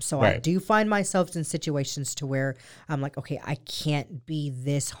I am. So I do find myself in situations to where I'm like, okay, I can't be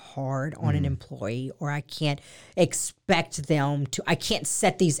this hard on an employee, or I can't expect them to, I can't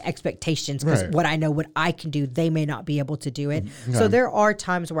set these expectations because what I can do, they may not be able to do it. Okay. So there are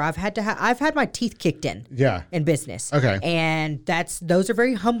times where I've had my teeth kicked in business. Okay. And those are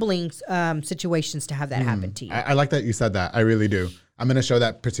very humbling situations to have that happen to you. I like that you said that. I really do. I'm going to show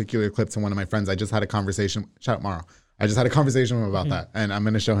that particular clip to one of my friends. I just had a conversation. Shout out Morrow. I just had a conversation with him about that, and I'm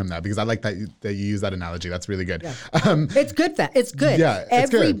going to show him that because I like that you use that analogy. That's really good. Yeah. It's good. It's good. Yeah,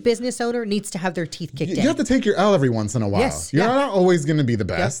 every business owner needs to have their teeth kicked in. You have to take your L every once in a while. Yes, You're not always going to be the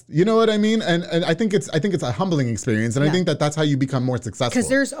best. You know what I mean? And I think it's a humbling experience, and I think that's how you become more successful. Because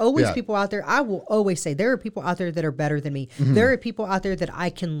there's always people out there. I will always say there are people out there that are better than me. There are people out there that I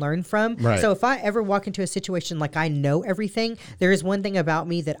can learn from. Right. So if I ever walk into a situation like I know everything, there is one thing about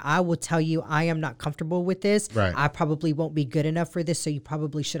me that I will tell you I am not comfortable with this. Right. I probably won't be good enough for this, so you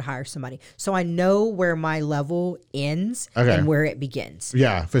probably should hire somebody. So I know where my level ends and where it begins.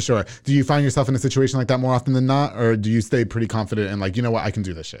 Yeah, for sure. Do you find yourself in a situation like that more often than not, or do you stay pretty confident and like, you know what, I can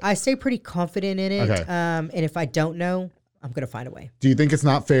do this shit? I stay pretty confident in it. Okay. And if I don't know, I'm going to find a way. Do you think it's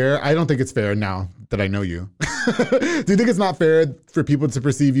not fair? I don't think it's fair now that I know you. Do you think it's not fair for people to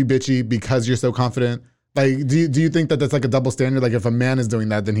perceive you bitchy because you're so confident? Like, do you think that that's like a double standard? Like, if a man is doing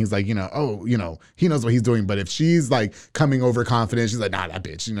that, then he's like, he knows what he's doing. But if she's like coming over confident, she's like, nah, that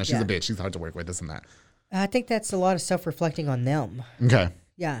bitch, she's a bitch. She's hard to work with, this and that. I think that's a lot of self-reflecting on them. Okay.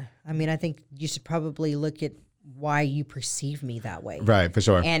 Yeah. I mean, I think you should probably look at why you perceive me that way. Right, for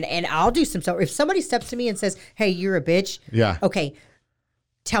sure. And I'll do some stuff. If somebody steps to me and says, hey, you're a bitch. Yeah. Okay.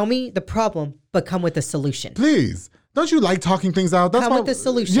 Tell me the problem, but come with a solution. Please. Don't you like talking things out? Come with the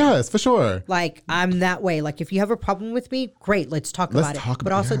solution. Yes, for sure. Like, I'm that way. Like, if you have a problem with me, great, let's talk about it.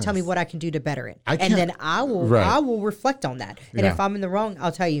 But also tell me what I can do to better it. And then I will reflect on that. And if I'm in the wrong,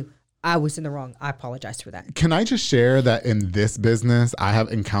 I'll tell you, I was in the wrong. I apologize for that. Can I just share that in this business, I have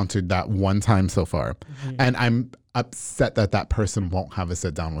encountered that one time so far. And I'm upset that person won't have a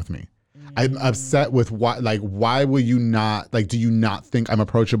sit down with me. I'm upset with why will you not, do you not think I'm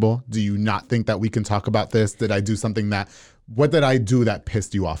approachable? Do you not think that we can talk about this? Did I do something what did I do that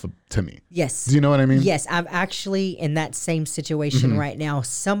pissed you off to me? Yes. Do you know what I mean? Yes. I'm actually in that same situation right now.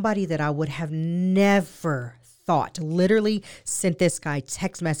 Somebody that I would have never thought literally sent this guy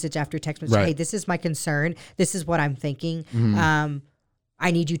text message after text message. Right. Hey, this is my concern. This is what I'm thinking.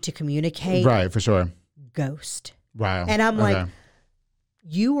 I need you to communicate. Right, for sure. Ghost. Wow. And I'm like,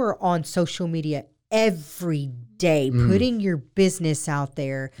 you are on social media every day putting your business out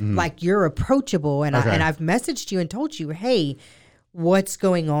there like you're approachable. And, I've messaged you and told you, hey, what's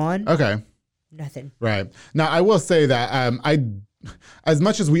going on? Okay. Nothing. Right. Now, I will say that I as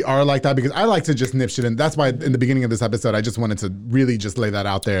much as we are like that, because I like to just nip shit in. That's why in the beginning of this episode, I just wanted to really just lay that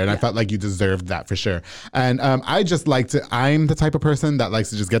out there. And I felt like you deserved that for sure. And I just like to, I'm the type of person that likes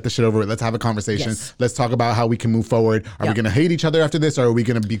to just get the shit over with. Let's have a conversation. Yes. Let's talk about how we can move forward. Are we going to hate each other after this, or are we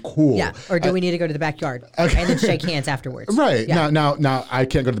going to be cool? Yeah. Or do we need to go to the backyard and then shake hands afterwards? Right. Yeah. Now, I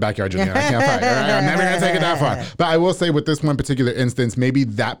can't go to the backyard, Juliana. I can't fight. All right? I'm never going to take it that far. But I will say with this one particular instance, maybe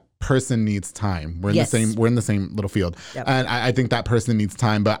that person needs time. We're in the same little field. Yep. And I think that person needs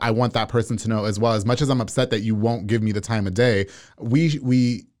time, but I want that person to know as well, as much as I'm upset that you won't give me the time of day,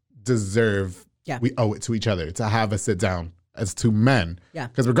 we deserve, we owe it to each other to have a sit down as two men. Yeah.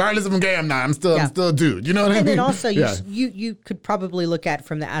 Because regardless if I'm gay, I'm not. I'm still a dude. You know what I mean? And then also you could probably look at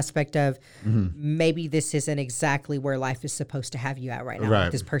from the aspect of maybe this isn't exactly where life is supposed to have you at right now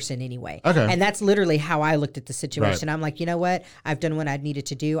with this person anyway. Okay. And that's literally how I looked at the situation. I'm like, you know what? I've done what I needed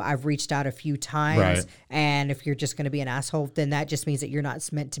to do. I've reached out a few times. And if you're just going to be an asshole, then that just means that you're not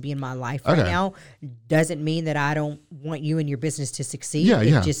meant to be in my life right now. Doesn't mean that I don't want you and your business to succeed.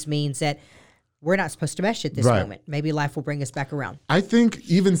 It just means that we're not supposed to mesh at this moment. Maybe life will bring us back around. I think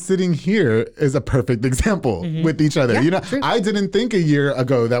even sitting here is a perfect example with each other. Yeah, true. I didn't think a year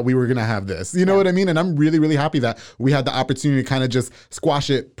ago that we were going to have this. You know what I mean? And I'm really, really happy that we had the opportunity to kind of just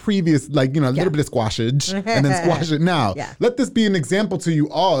squash it a little bit of squashage and then squash it now. Let this be an example to you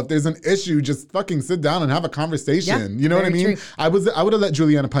all. If there's an issue, just fucking sit down and have a conversation. You know what I mean? True. I would have let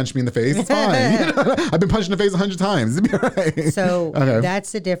Juliana punch me in the face. It's fine. I've been punched in the face 100 times. It'd be all right. So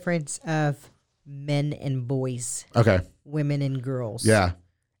that's the difference of men and boys, women and girls. Yeah.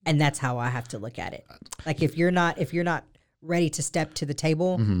 And that's how I have to look at it. Like if you're not ready to step to the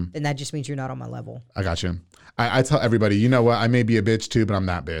table, then that just means you're not on my level. I got you. I tell everybody, you know what? I may be a bitch too, but I'm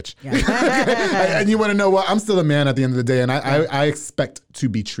that bitch. Yeah. And you want to know what? I'm still a man at the end of the day, and I expect to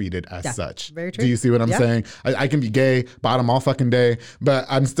be treated as such. Very true. Do you see what I'm saying? I can be gay, bottom all fucking day, but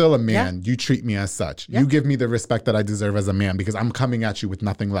I'm still a man. You treat me as such. You give me the respect that I deserve as a man because I'm coming at you with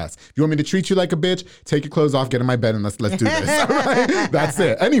nothing less. If you want me to treat you like a bitch, take your clothes off, get in my bed, and let's do this. All right? That's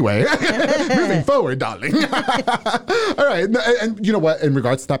it. Anyway, moving forward, darling. All right. And you know what? In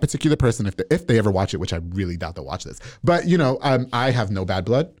regards to that particular person, if they ever watch it, which I really doubt they'll watch this, but I have no bad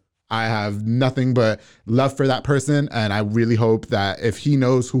blood. I have nothing but love for that person, and I really hope that if he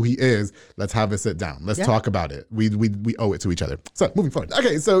knows who he is, let's have a sit down. Let's talk about it. We owe it to each other. So moving forward.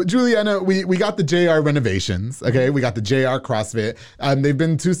 Okay, so Juliana, we got the JR renovations. Okay, we got the JR CrossFit. They've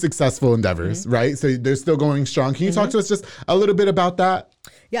been two successful endeavors, right? So they're still going strong. Can you talk to us just a little bit about that?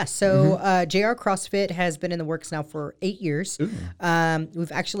 Yeah, so JR CrossFit has been in the works now for 8 years.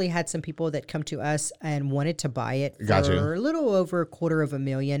 We've actually had some people that come to us and wanted to buy it for a little over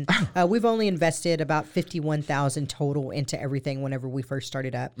 $250,000. We've only invested about $51,000 total into everything whenever we first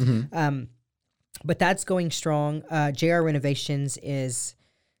started up. But that's going strong. JR Renovations is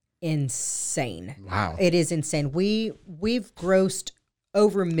insane. Wow. It is insane. We've grossed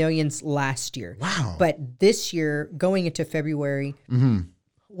over millions last year. Wow. But this year, going into February,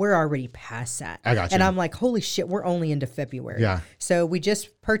 we're already past that. I got you. And I'm like, holy shit, we're only into February. Yeah. So we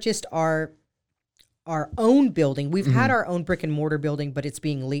just purchased our own building. We've had our own brick and mortar building, but it's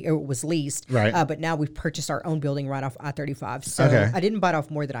it was leased. Right. But now we've purchased our own building right off I-35. So I didn't bite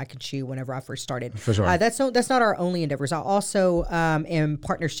off more than I could chew whenever I first started. For sure. That's not our only endeavors. I also am in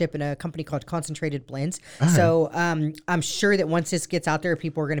partnership in a company called Concentrated Blends. So I'm sure that once this gets out there,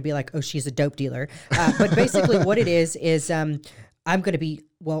 people are going to be like, oh, she's a dope dealer. But basically what it is I'm going to be,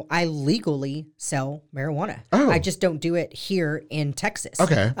 I legally sell marijuana. I just don't do it here in Texas.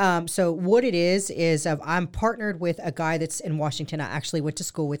 Okay. So what it is I'm partnered with a guy that's in Washington. I actually went to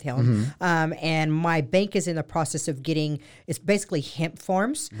school with him. And my bank is in the process of it's basically hemp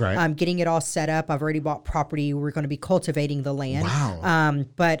farms. Right. Getting it all set up. I've already bought property. We're going to be cultivating the land. Wow.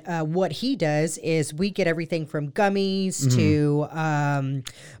 But what he does is we get everything from gummies to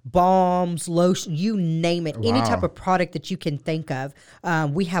balms, lotion, you name it. Wow. Any type of product that you can think of.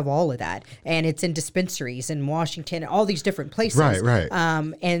 We have all of that, and it's in dispensaries in Washington, all these different places. Right.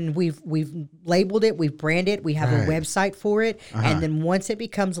 And we've labeled it, we've branded it, we have a website for it, and then once it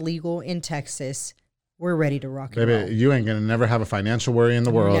becomes legal in Texas, we're ready to rock and roll. You ain't gonna never have a financial worry in the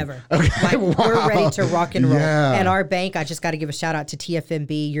world. Never. Okay. We're ready to rock and roll. Yeah. And our bank, I just got to give a shout out to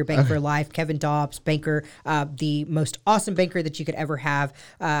TFNB, your bank for life, Kevin Dobbs, banker, the most awesome banker that you could ever have.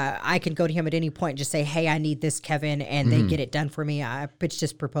 I can go to him at any point and just say, hey, I need this, Kevin, and they get it done for me. I pitched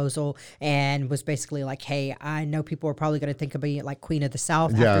this proposal and was basically like, hey, I know people are probably going to think of me like Queen of the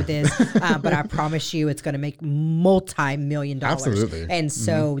South after this, but I promise you it's going to make multi-million dollars. Absolutely. And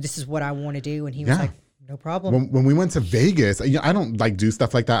so this is what I want to do. And he was like, No problem. When we went to Vegas, I don't like do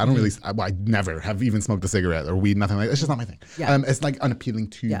stuff like that. I don't really, I never have even smoked a cigarette or weed, nothing like that. It's just not my thing. Yeah. It's like unappealing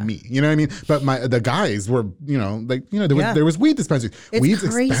to me. You know what I mean? But the guys were, there was weed dispensaries. Weed's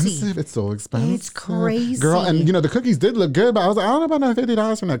crazy. expensive. It's so expensive. It's crazy. Girl, and the cookies did look good, but I was like, I don't know about no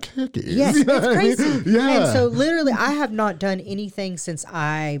 $50 from the cookies. Yes, You know it's what I mean? crazy. Yeah. And so literally I have not done anything since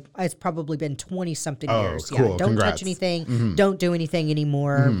it's probably been 20 something years. Cool. Yeah. Don't Congrats. touch anything. Don't do anything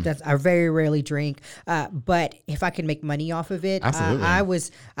anymore. I very rarely drink. But if I can make money off of it,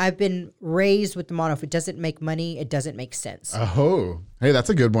 Absolutely. I've been raised with the motto, if it doesn't make money, it doesn't make sense. Oh, hey,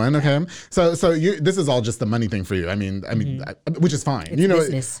 that's a good one. Okay, so this is all just the money thing for you. I mean, which is fine. It's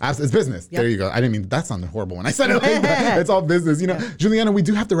business. It's business. Yep. There you go. I didn't mean that sounded horrible when I said it like that. It's all business. Juliana, we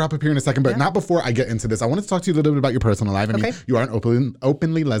do have to wrap up here in a second, but not before I get into this. I wanted to talk to you a little bit about your personal life. I mean, you are an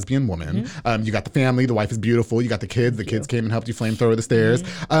openly lesbian woman. You got the family. The wife is beautiful. You got the kids. The kids came and helped you flamethrower the stairs.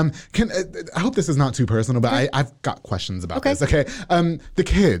 I hope this is not too personal, but I've got questions about this. Okay, the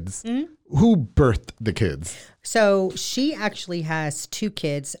kids. Who birthed the kids? So she actually has 2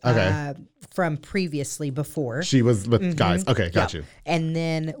 kids from previously before. She was with guys. Okay, got you. And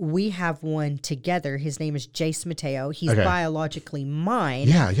then we have one together. His name is Jace Mateo. He's biologically mine.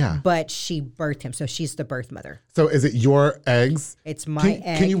 Yeah. But she birthed him. So she's the birth mother. So is it your eggs? It's my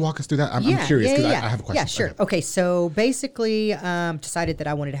egg. Can you walk us through that? I'm curious because I have a question. Yeah, sure. Okay, so basically decided that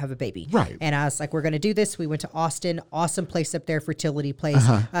I wanted to have a baby. Right. And I was like, we're going to do this. We went to Austin. Awesome place up there, fertility place.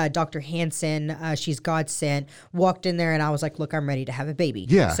 Dr. Hansen, she's God sent. Walked in there and I was like, look, I'm ready to have a baby.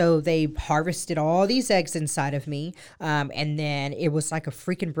 Yeah. So they harvested all these eggs inside of me. And then it was like a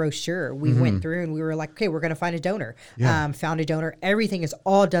freaking brochure. We went through and we were like, okay, we're going to find a donor. Yeah. Found a donor. Everything is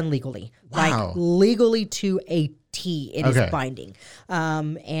all done legally. Wow. Like legally to a T. It is binding.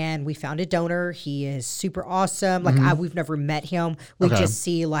 And we found a donor. He is super awesome. Like we've never met him. We just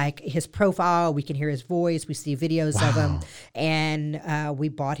see like his profile. We can hear his voice. We see videos of him. And we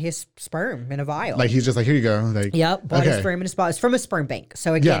bought his sperm in a vial. Like he's just like, here you go. Like, Bought his sperm in a spot. It's from a sperm bank.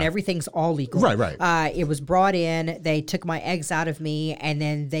 So again, everything's all legal. Right. It was brought in. They took my eggs out of me and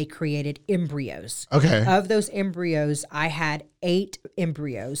then they created embryos. Okay. Of those embryos, I had 8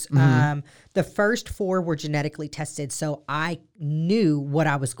 embryos. The first 4 were genetically tested, so I knew what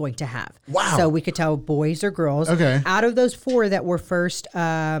I was going to have. Wow. So we could tell boys or girls. Okay. Out of those 4 that were first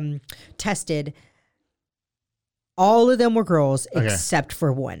tested, all of them were girls except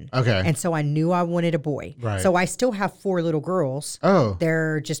for 1. Okay. And so I knew I wanted a boy. Right. So I still have 4 little girls. Oh.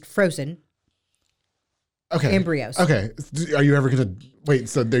 They're just frozen. Embryos. Okay. Are you ever going to wait?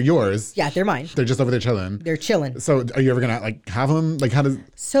 So they're yours? Yeah, they're mine. They're just over there chilling. They're chilling. So are you ever gonna like have them? Like how does?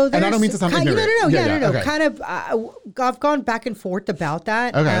 So and I don't mean to sound ignorant. No. Okay. Kind of. I've gone back and forth about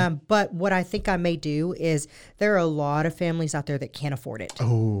that. Okay. But what I think I may do is there are a lot of families out there that can't afford it.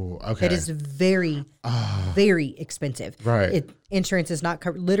 Oh, okay. It is very, very expensive. Right. Insurance is not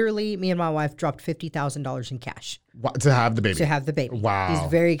covered. Literally, me and my wife dropped $50,000 in cash. To have the baby. To have the baby. Wow. He's a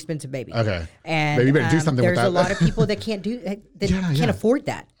very expensive baby. Okay. And maybe you better do something with that. There's a lot of people that can't do that can't afford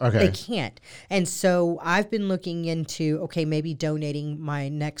that. Okay. They can't. And so I've been looking into maybe donating my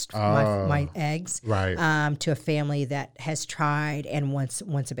next my eggs to a family that has tried and wants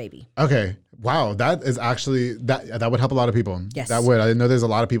a baby. Okay. Wow, that is actually that would help a lot of people. Yes. That would. I know there's a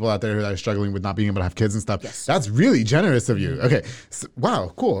lot of people out there that are struggling with not being able to have kids and stuff. Yes. That's really generous of you. Okay. So,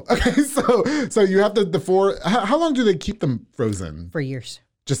 wow, cool. Okay, so you have the 4. How long do they keep them frozen? For years.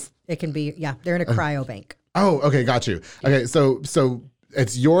 Just It can be, they're in a cryo bank. Oh, okay, got you. Okay, so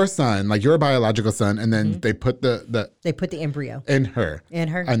it's your son, like your biological son, and then they put They put the embryo in her. in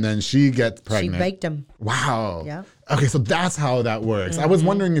her. And then she gets pregnant. She baked him. Wow. Yeah. Okay, so that's how that works. I was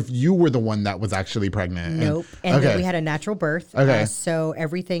wondering if you were the one that was actually pregnant. Nope. And then we had a natural birth. Okay. So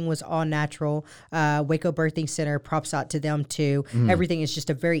everything was all natural. Waco Birthing Center, props out to them too. Everything is just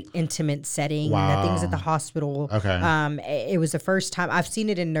a very intimate setting. Wow. Nothing's at the hospital. Okay. It was the first time I've seen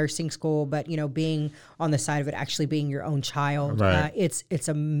it in nursing school, but being on the side of it, actually being your own child, Right. It's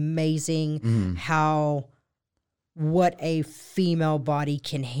amazing how what a female body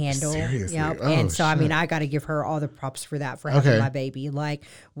can handle. Seriously? Yep. Oh, and so, I mean, shit. I got to give her all the props for that, for having Okay. my baby. Like,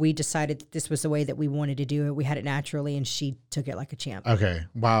 we decided that this was the way that we wanted to do it. We had it naturally, and she took it like a champ. Okay.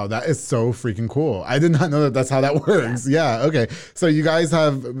 Wow. That is so freaking cool. I did not know that that's how that works. Yeah. Okay. So you guys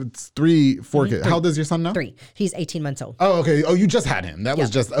have 4 kids. How old is your son now? 3. He's 18 months old. Oh, okay. Oh, you just had him. That was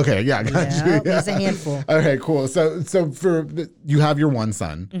just, okay. Yeah. Got you. Yep, he's a handful. Okay, cool. So you have your one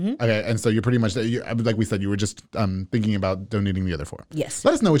son. Okay. And so you're pretty much, like we said, you were just thinking about donating the other 4. Yes.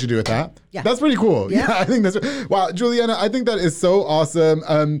 Let us know what you do with that. Yeah. That's pretty cool. Yeah. I think that's, wow, Juliana, I think that is so awesome.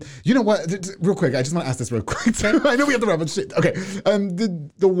 You know what? Real quick, I just want to ask this real quick. I know we have to wrap up shit. Okay.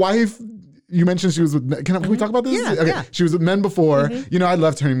 The wife, you mentioned she was with, can we talk about this? Yeah, okay. yeah. She was with men before. You know, I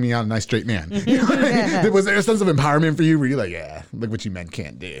love turning me on a nice straight man. You know what I mean? Was there a sense of empowerment for you? Were you like, yeah, look what you men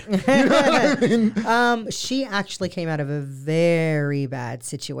can't do? You know what I mean? She actually came out of a very bad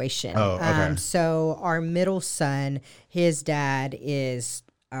situation. Oh, okay. So our middle son, his dad is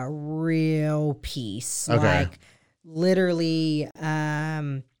a real piece. Okay. Like literally,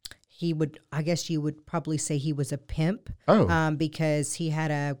 he would, I guess you would probably say he was a pimp. Oh. Because he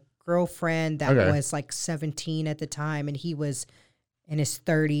had a girlfriend that Okay. was like 17 at the time, and he was in his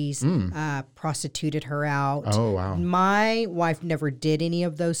 30s, prostituted her out. Oh, wow. My wife never did any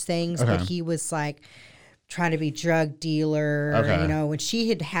of those things, Okay. but he was like trying to be drug dealer, Okay. you know, when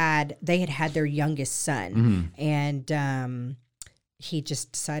they had had their youngest son, and he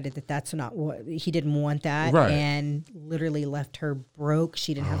just decided that that's not what he didn't want that, Right. and literally left her broke.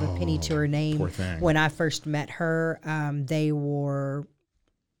 She didn't have a penny to her name. Poor thing. When I first met her, they were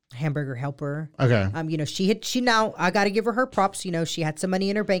hamburger helper. Okay. You know, she now, I got to give her props. You know, she had some money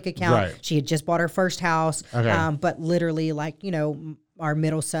in her bank account. Right. She had just bought her first house. Okay. But literally, like, you know, our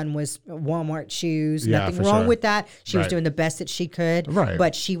middle son was Walmart shoes. Yeah, Nothing for wrong sure. with that. She was Right. doing the best that she could. Right.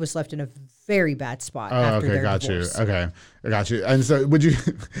 But she was left in a very bad spot Oh, after okay, their got divorce. you. Okay, I got you. And so, would you,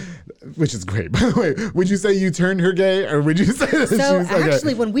 which is great, by the way, would you say you turned her gay, or would you say that she So was okay?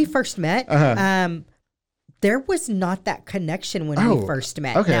 actually, when we first met, there was not that connection when we first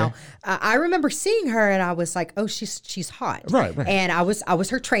met. okay. Now, I remember seeing her, and I was like, "Oh, she's hot." Right. And I was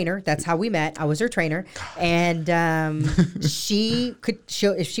her trainer. That's how we met. I was her trainer, and she could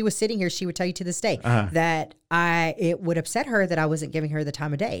show, if she was sitting here, she would tell you to this day that it would upset her that I wasn't giving her the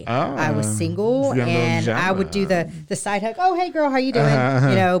time of day. I was single, Yeah, and little I would do the side hug. Oh, hey girl, how you doing?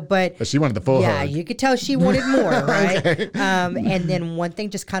 You know, but She wanted the full yeah, hug. you could tell she wanted more, right? And then one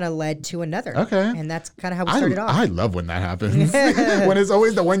thing just kind of led to another. Okay. And that's kind of how we started off. I love when that happens. When it's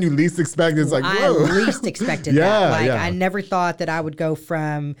always the one you least expect. It's like, I whoa. least expected Yeah, that. Like, yeah. I never thought that I would go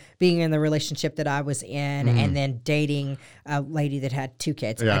from being in the relationship that I was in and then dating a lady that had 2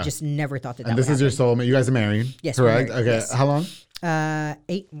 kids. Yeah. I just never thought that And would this is your happen. soulmate. You guys are married? Yes, we're correct? married, Okay. yes. How long?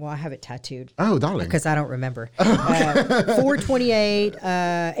 8. Well, I have it tattooed. Oh, darling. Because I don't remember.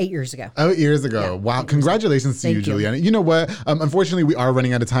 4/28, 8 years ago. 8 years ago. Wow. Congratulations to you, Thank you. Juliana. You know what? Unfortunately, we are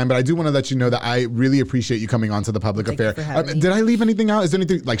running out of time, but I do want to let you know that I really appreciate you coming on to the Public Thank you Affair. for having me. Did I leave anything out? Is there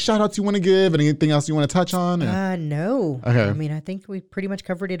anything like shout outs you want to give? Anything else you want to touch on? No. Okay. I mean, I think we pretty much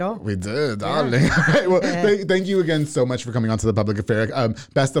covered it all. We did, darling. All right. Well, thank you again so much for coming on to the Public Affair.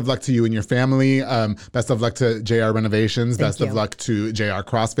 Best of luck to you and your family. Best of luck to JR Renovations. Best of you. luck to JR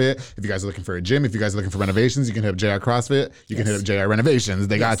CrossFit. If you guys are looking for a gym, if you guys are looking for renovations, you can hit up JR CrossFit. You can hit up JR Renovations.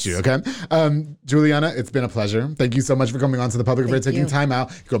 They got you, okay? Juliana, it's been a pleasure. Thank you so much for coming on to the Public Affair, taking you. time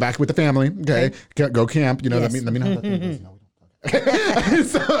out. Go back with the family, okay? Go camp. You know, Yes. let me know how that thing goes.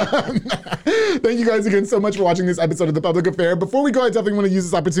 So, thank you guys again so much for watching this episode of The Public Affair. Before we go, I definitely want to use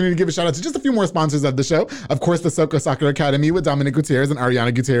this opportunity to give a shout out to just a few more sponsors of the show. Of course, the Soco Soccer Academy with Dominic Gutierrez and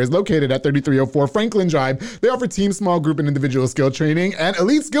Ariana Gutierrez, located at 3304 Franklin Drive. They offer team, small group, and individual skill training and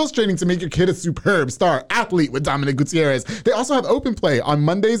elite skills training to make your kid a superb star athlete with Dominic Gutierrez. They also have open play on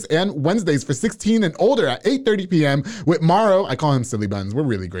Mondays and Wednesdays for 16 and older at 8:30 p.m. with Morrow. I call him Silly Buns. We're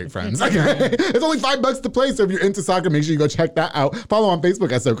really great friends. Okay? It's only $5 to play, so if you're into soccer, make sure you go check that out. Follow on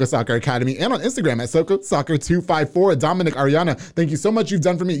Facebook at Soco Soccer Academy and on Instagram at Soco Soccer 254. Dominic, Ariana, thank you so much. You've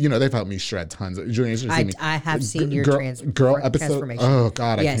done for me. You know, they've helped me shred tons. Julian, you should see me. I have seen your girl episode. transformation. Oh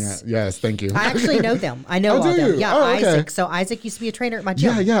God, Yes. I can't. Yes, thank you. I actually know them. I know Oh, all do them. you? Yeah, Oh, okay. Isaac. So Isaac used to be a trainer at my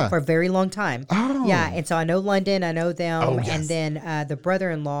gym Yeah. for a very long time. Oh. Yeah, and so I know London. I know them. Oh, yes. And then the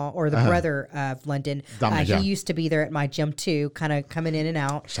brother-in-law or the brother of London, Dominic, he yeah. used to be there at my gym too, kind of coming in and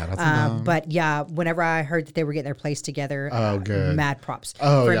out. Shout out to Dom. But yeah, whenever I heard that they were getting their place together, good. mad props.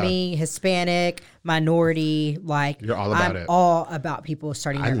 Oh, For yeah. me, Hispanic, minority, like You're all about I'm it. all about people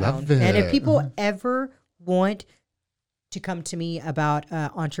starting their love own. And it. if people ever want to come to me about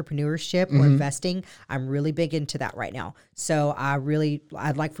entrepreneurship or investing, I'm really big into that right now. So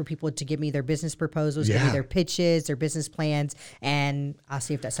I'd like for people to give me their business proposals, give me Yeah. their pitches, their business plans, and I'll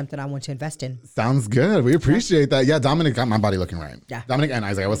see if that's something I want to invest in. Sounds good. We appreciate that. Yeah, Dominic got my body looking right. Yeah. Dominic and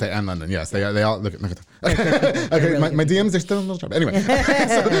Isaac, I will say, and London. Yes, they all look at them. Okay, my DMs are still a little trouble. Anyway,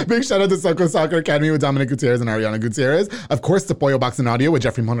 so big shout out to Soco Soccer Academy with Dominic Gutierrez and Ariana Gutierrez. Of course, the Pollo Box and Audio with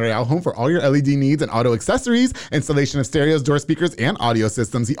Jeffrey Monreal, home for all your LED needs and auto accessories, installation of stereos, door speakers, and audio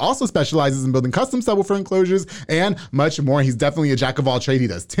systems. He also specializes in building custom subwoofer enclosures and much more. He's definitely a jack of all trades. He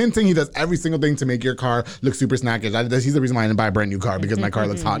does tinting. He does every single thing to make your car look super snackish. He's the reason why I didn't buy a brand new car, because my car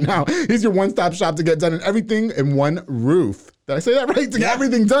looks hot now. He's your one-stop shop to get done and everything in one roof. Did I say that right? To get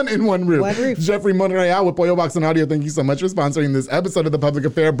everything done in one roof. Jeffrey Monreal with Pollo Box and Audio. Thank you so much for sponsoring this episode of The Public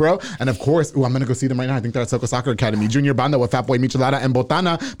Affair, bro. And of course, I'm going to go see them right now. I think they're at Soco Soccer Academy. Junior Banda with Fat Boy Michelada and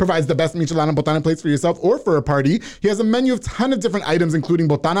Botana provides the best Michelada and Botana plates for yourself or for a party. He has a menu of ton of different items, including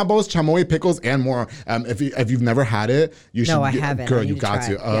Botana bowls, chamoy, pickles, and more. If you've never had it, you should. No, I haven't. Girl, you got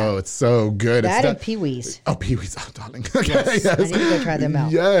to. Oh, it's so good. That and Pee-wee's. Oh, Pee-wee's. Oh, darling. Okay, yes. I need to go try them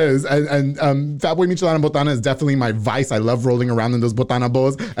out. Yes. And Fat Boy Michelada and Botana is definitely my vice. I love rolling around in those Botana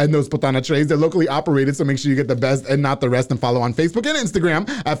bowls and those Botana trays. They're locally operated, so make sure you get the best and not the rest, and follow on Facebook and Instagram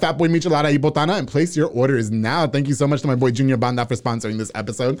at Fat Boy Michelada y Botana and place your orders now. Thank you so much to my boy Junior Banda for sponsoring this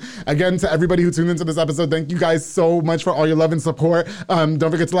episode. Again, to everybody who tuned into this episode, thank you guys so much for all your love and support. Don't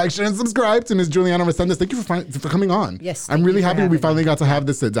forget to like, share, and subscribe to Ms. Juliana Resendez. Thank you for coming on. Yes, I'm really happy we finally got to have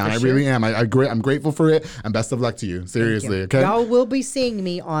this sit down. I really am. I'm grateful for it, and best of luck to you. Seriously, okay? Y'all will be seeing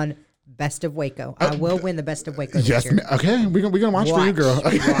me on Best of Waco. I will win the Best of Waco this year. Okay. We're gonna watch for you, girl.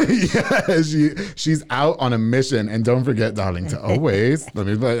 Yeah, she's out on a mission. And don't forget, darling, to always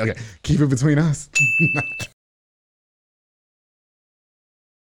keep it between us.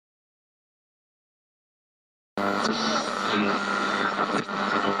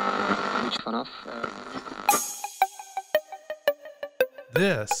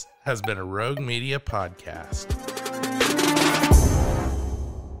 This has been a Rogue Media podcast.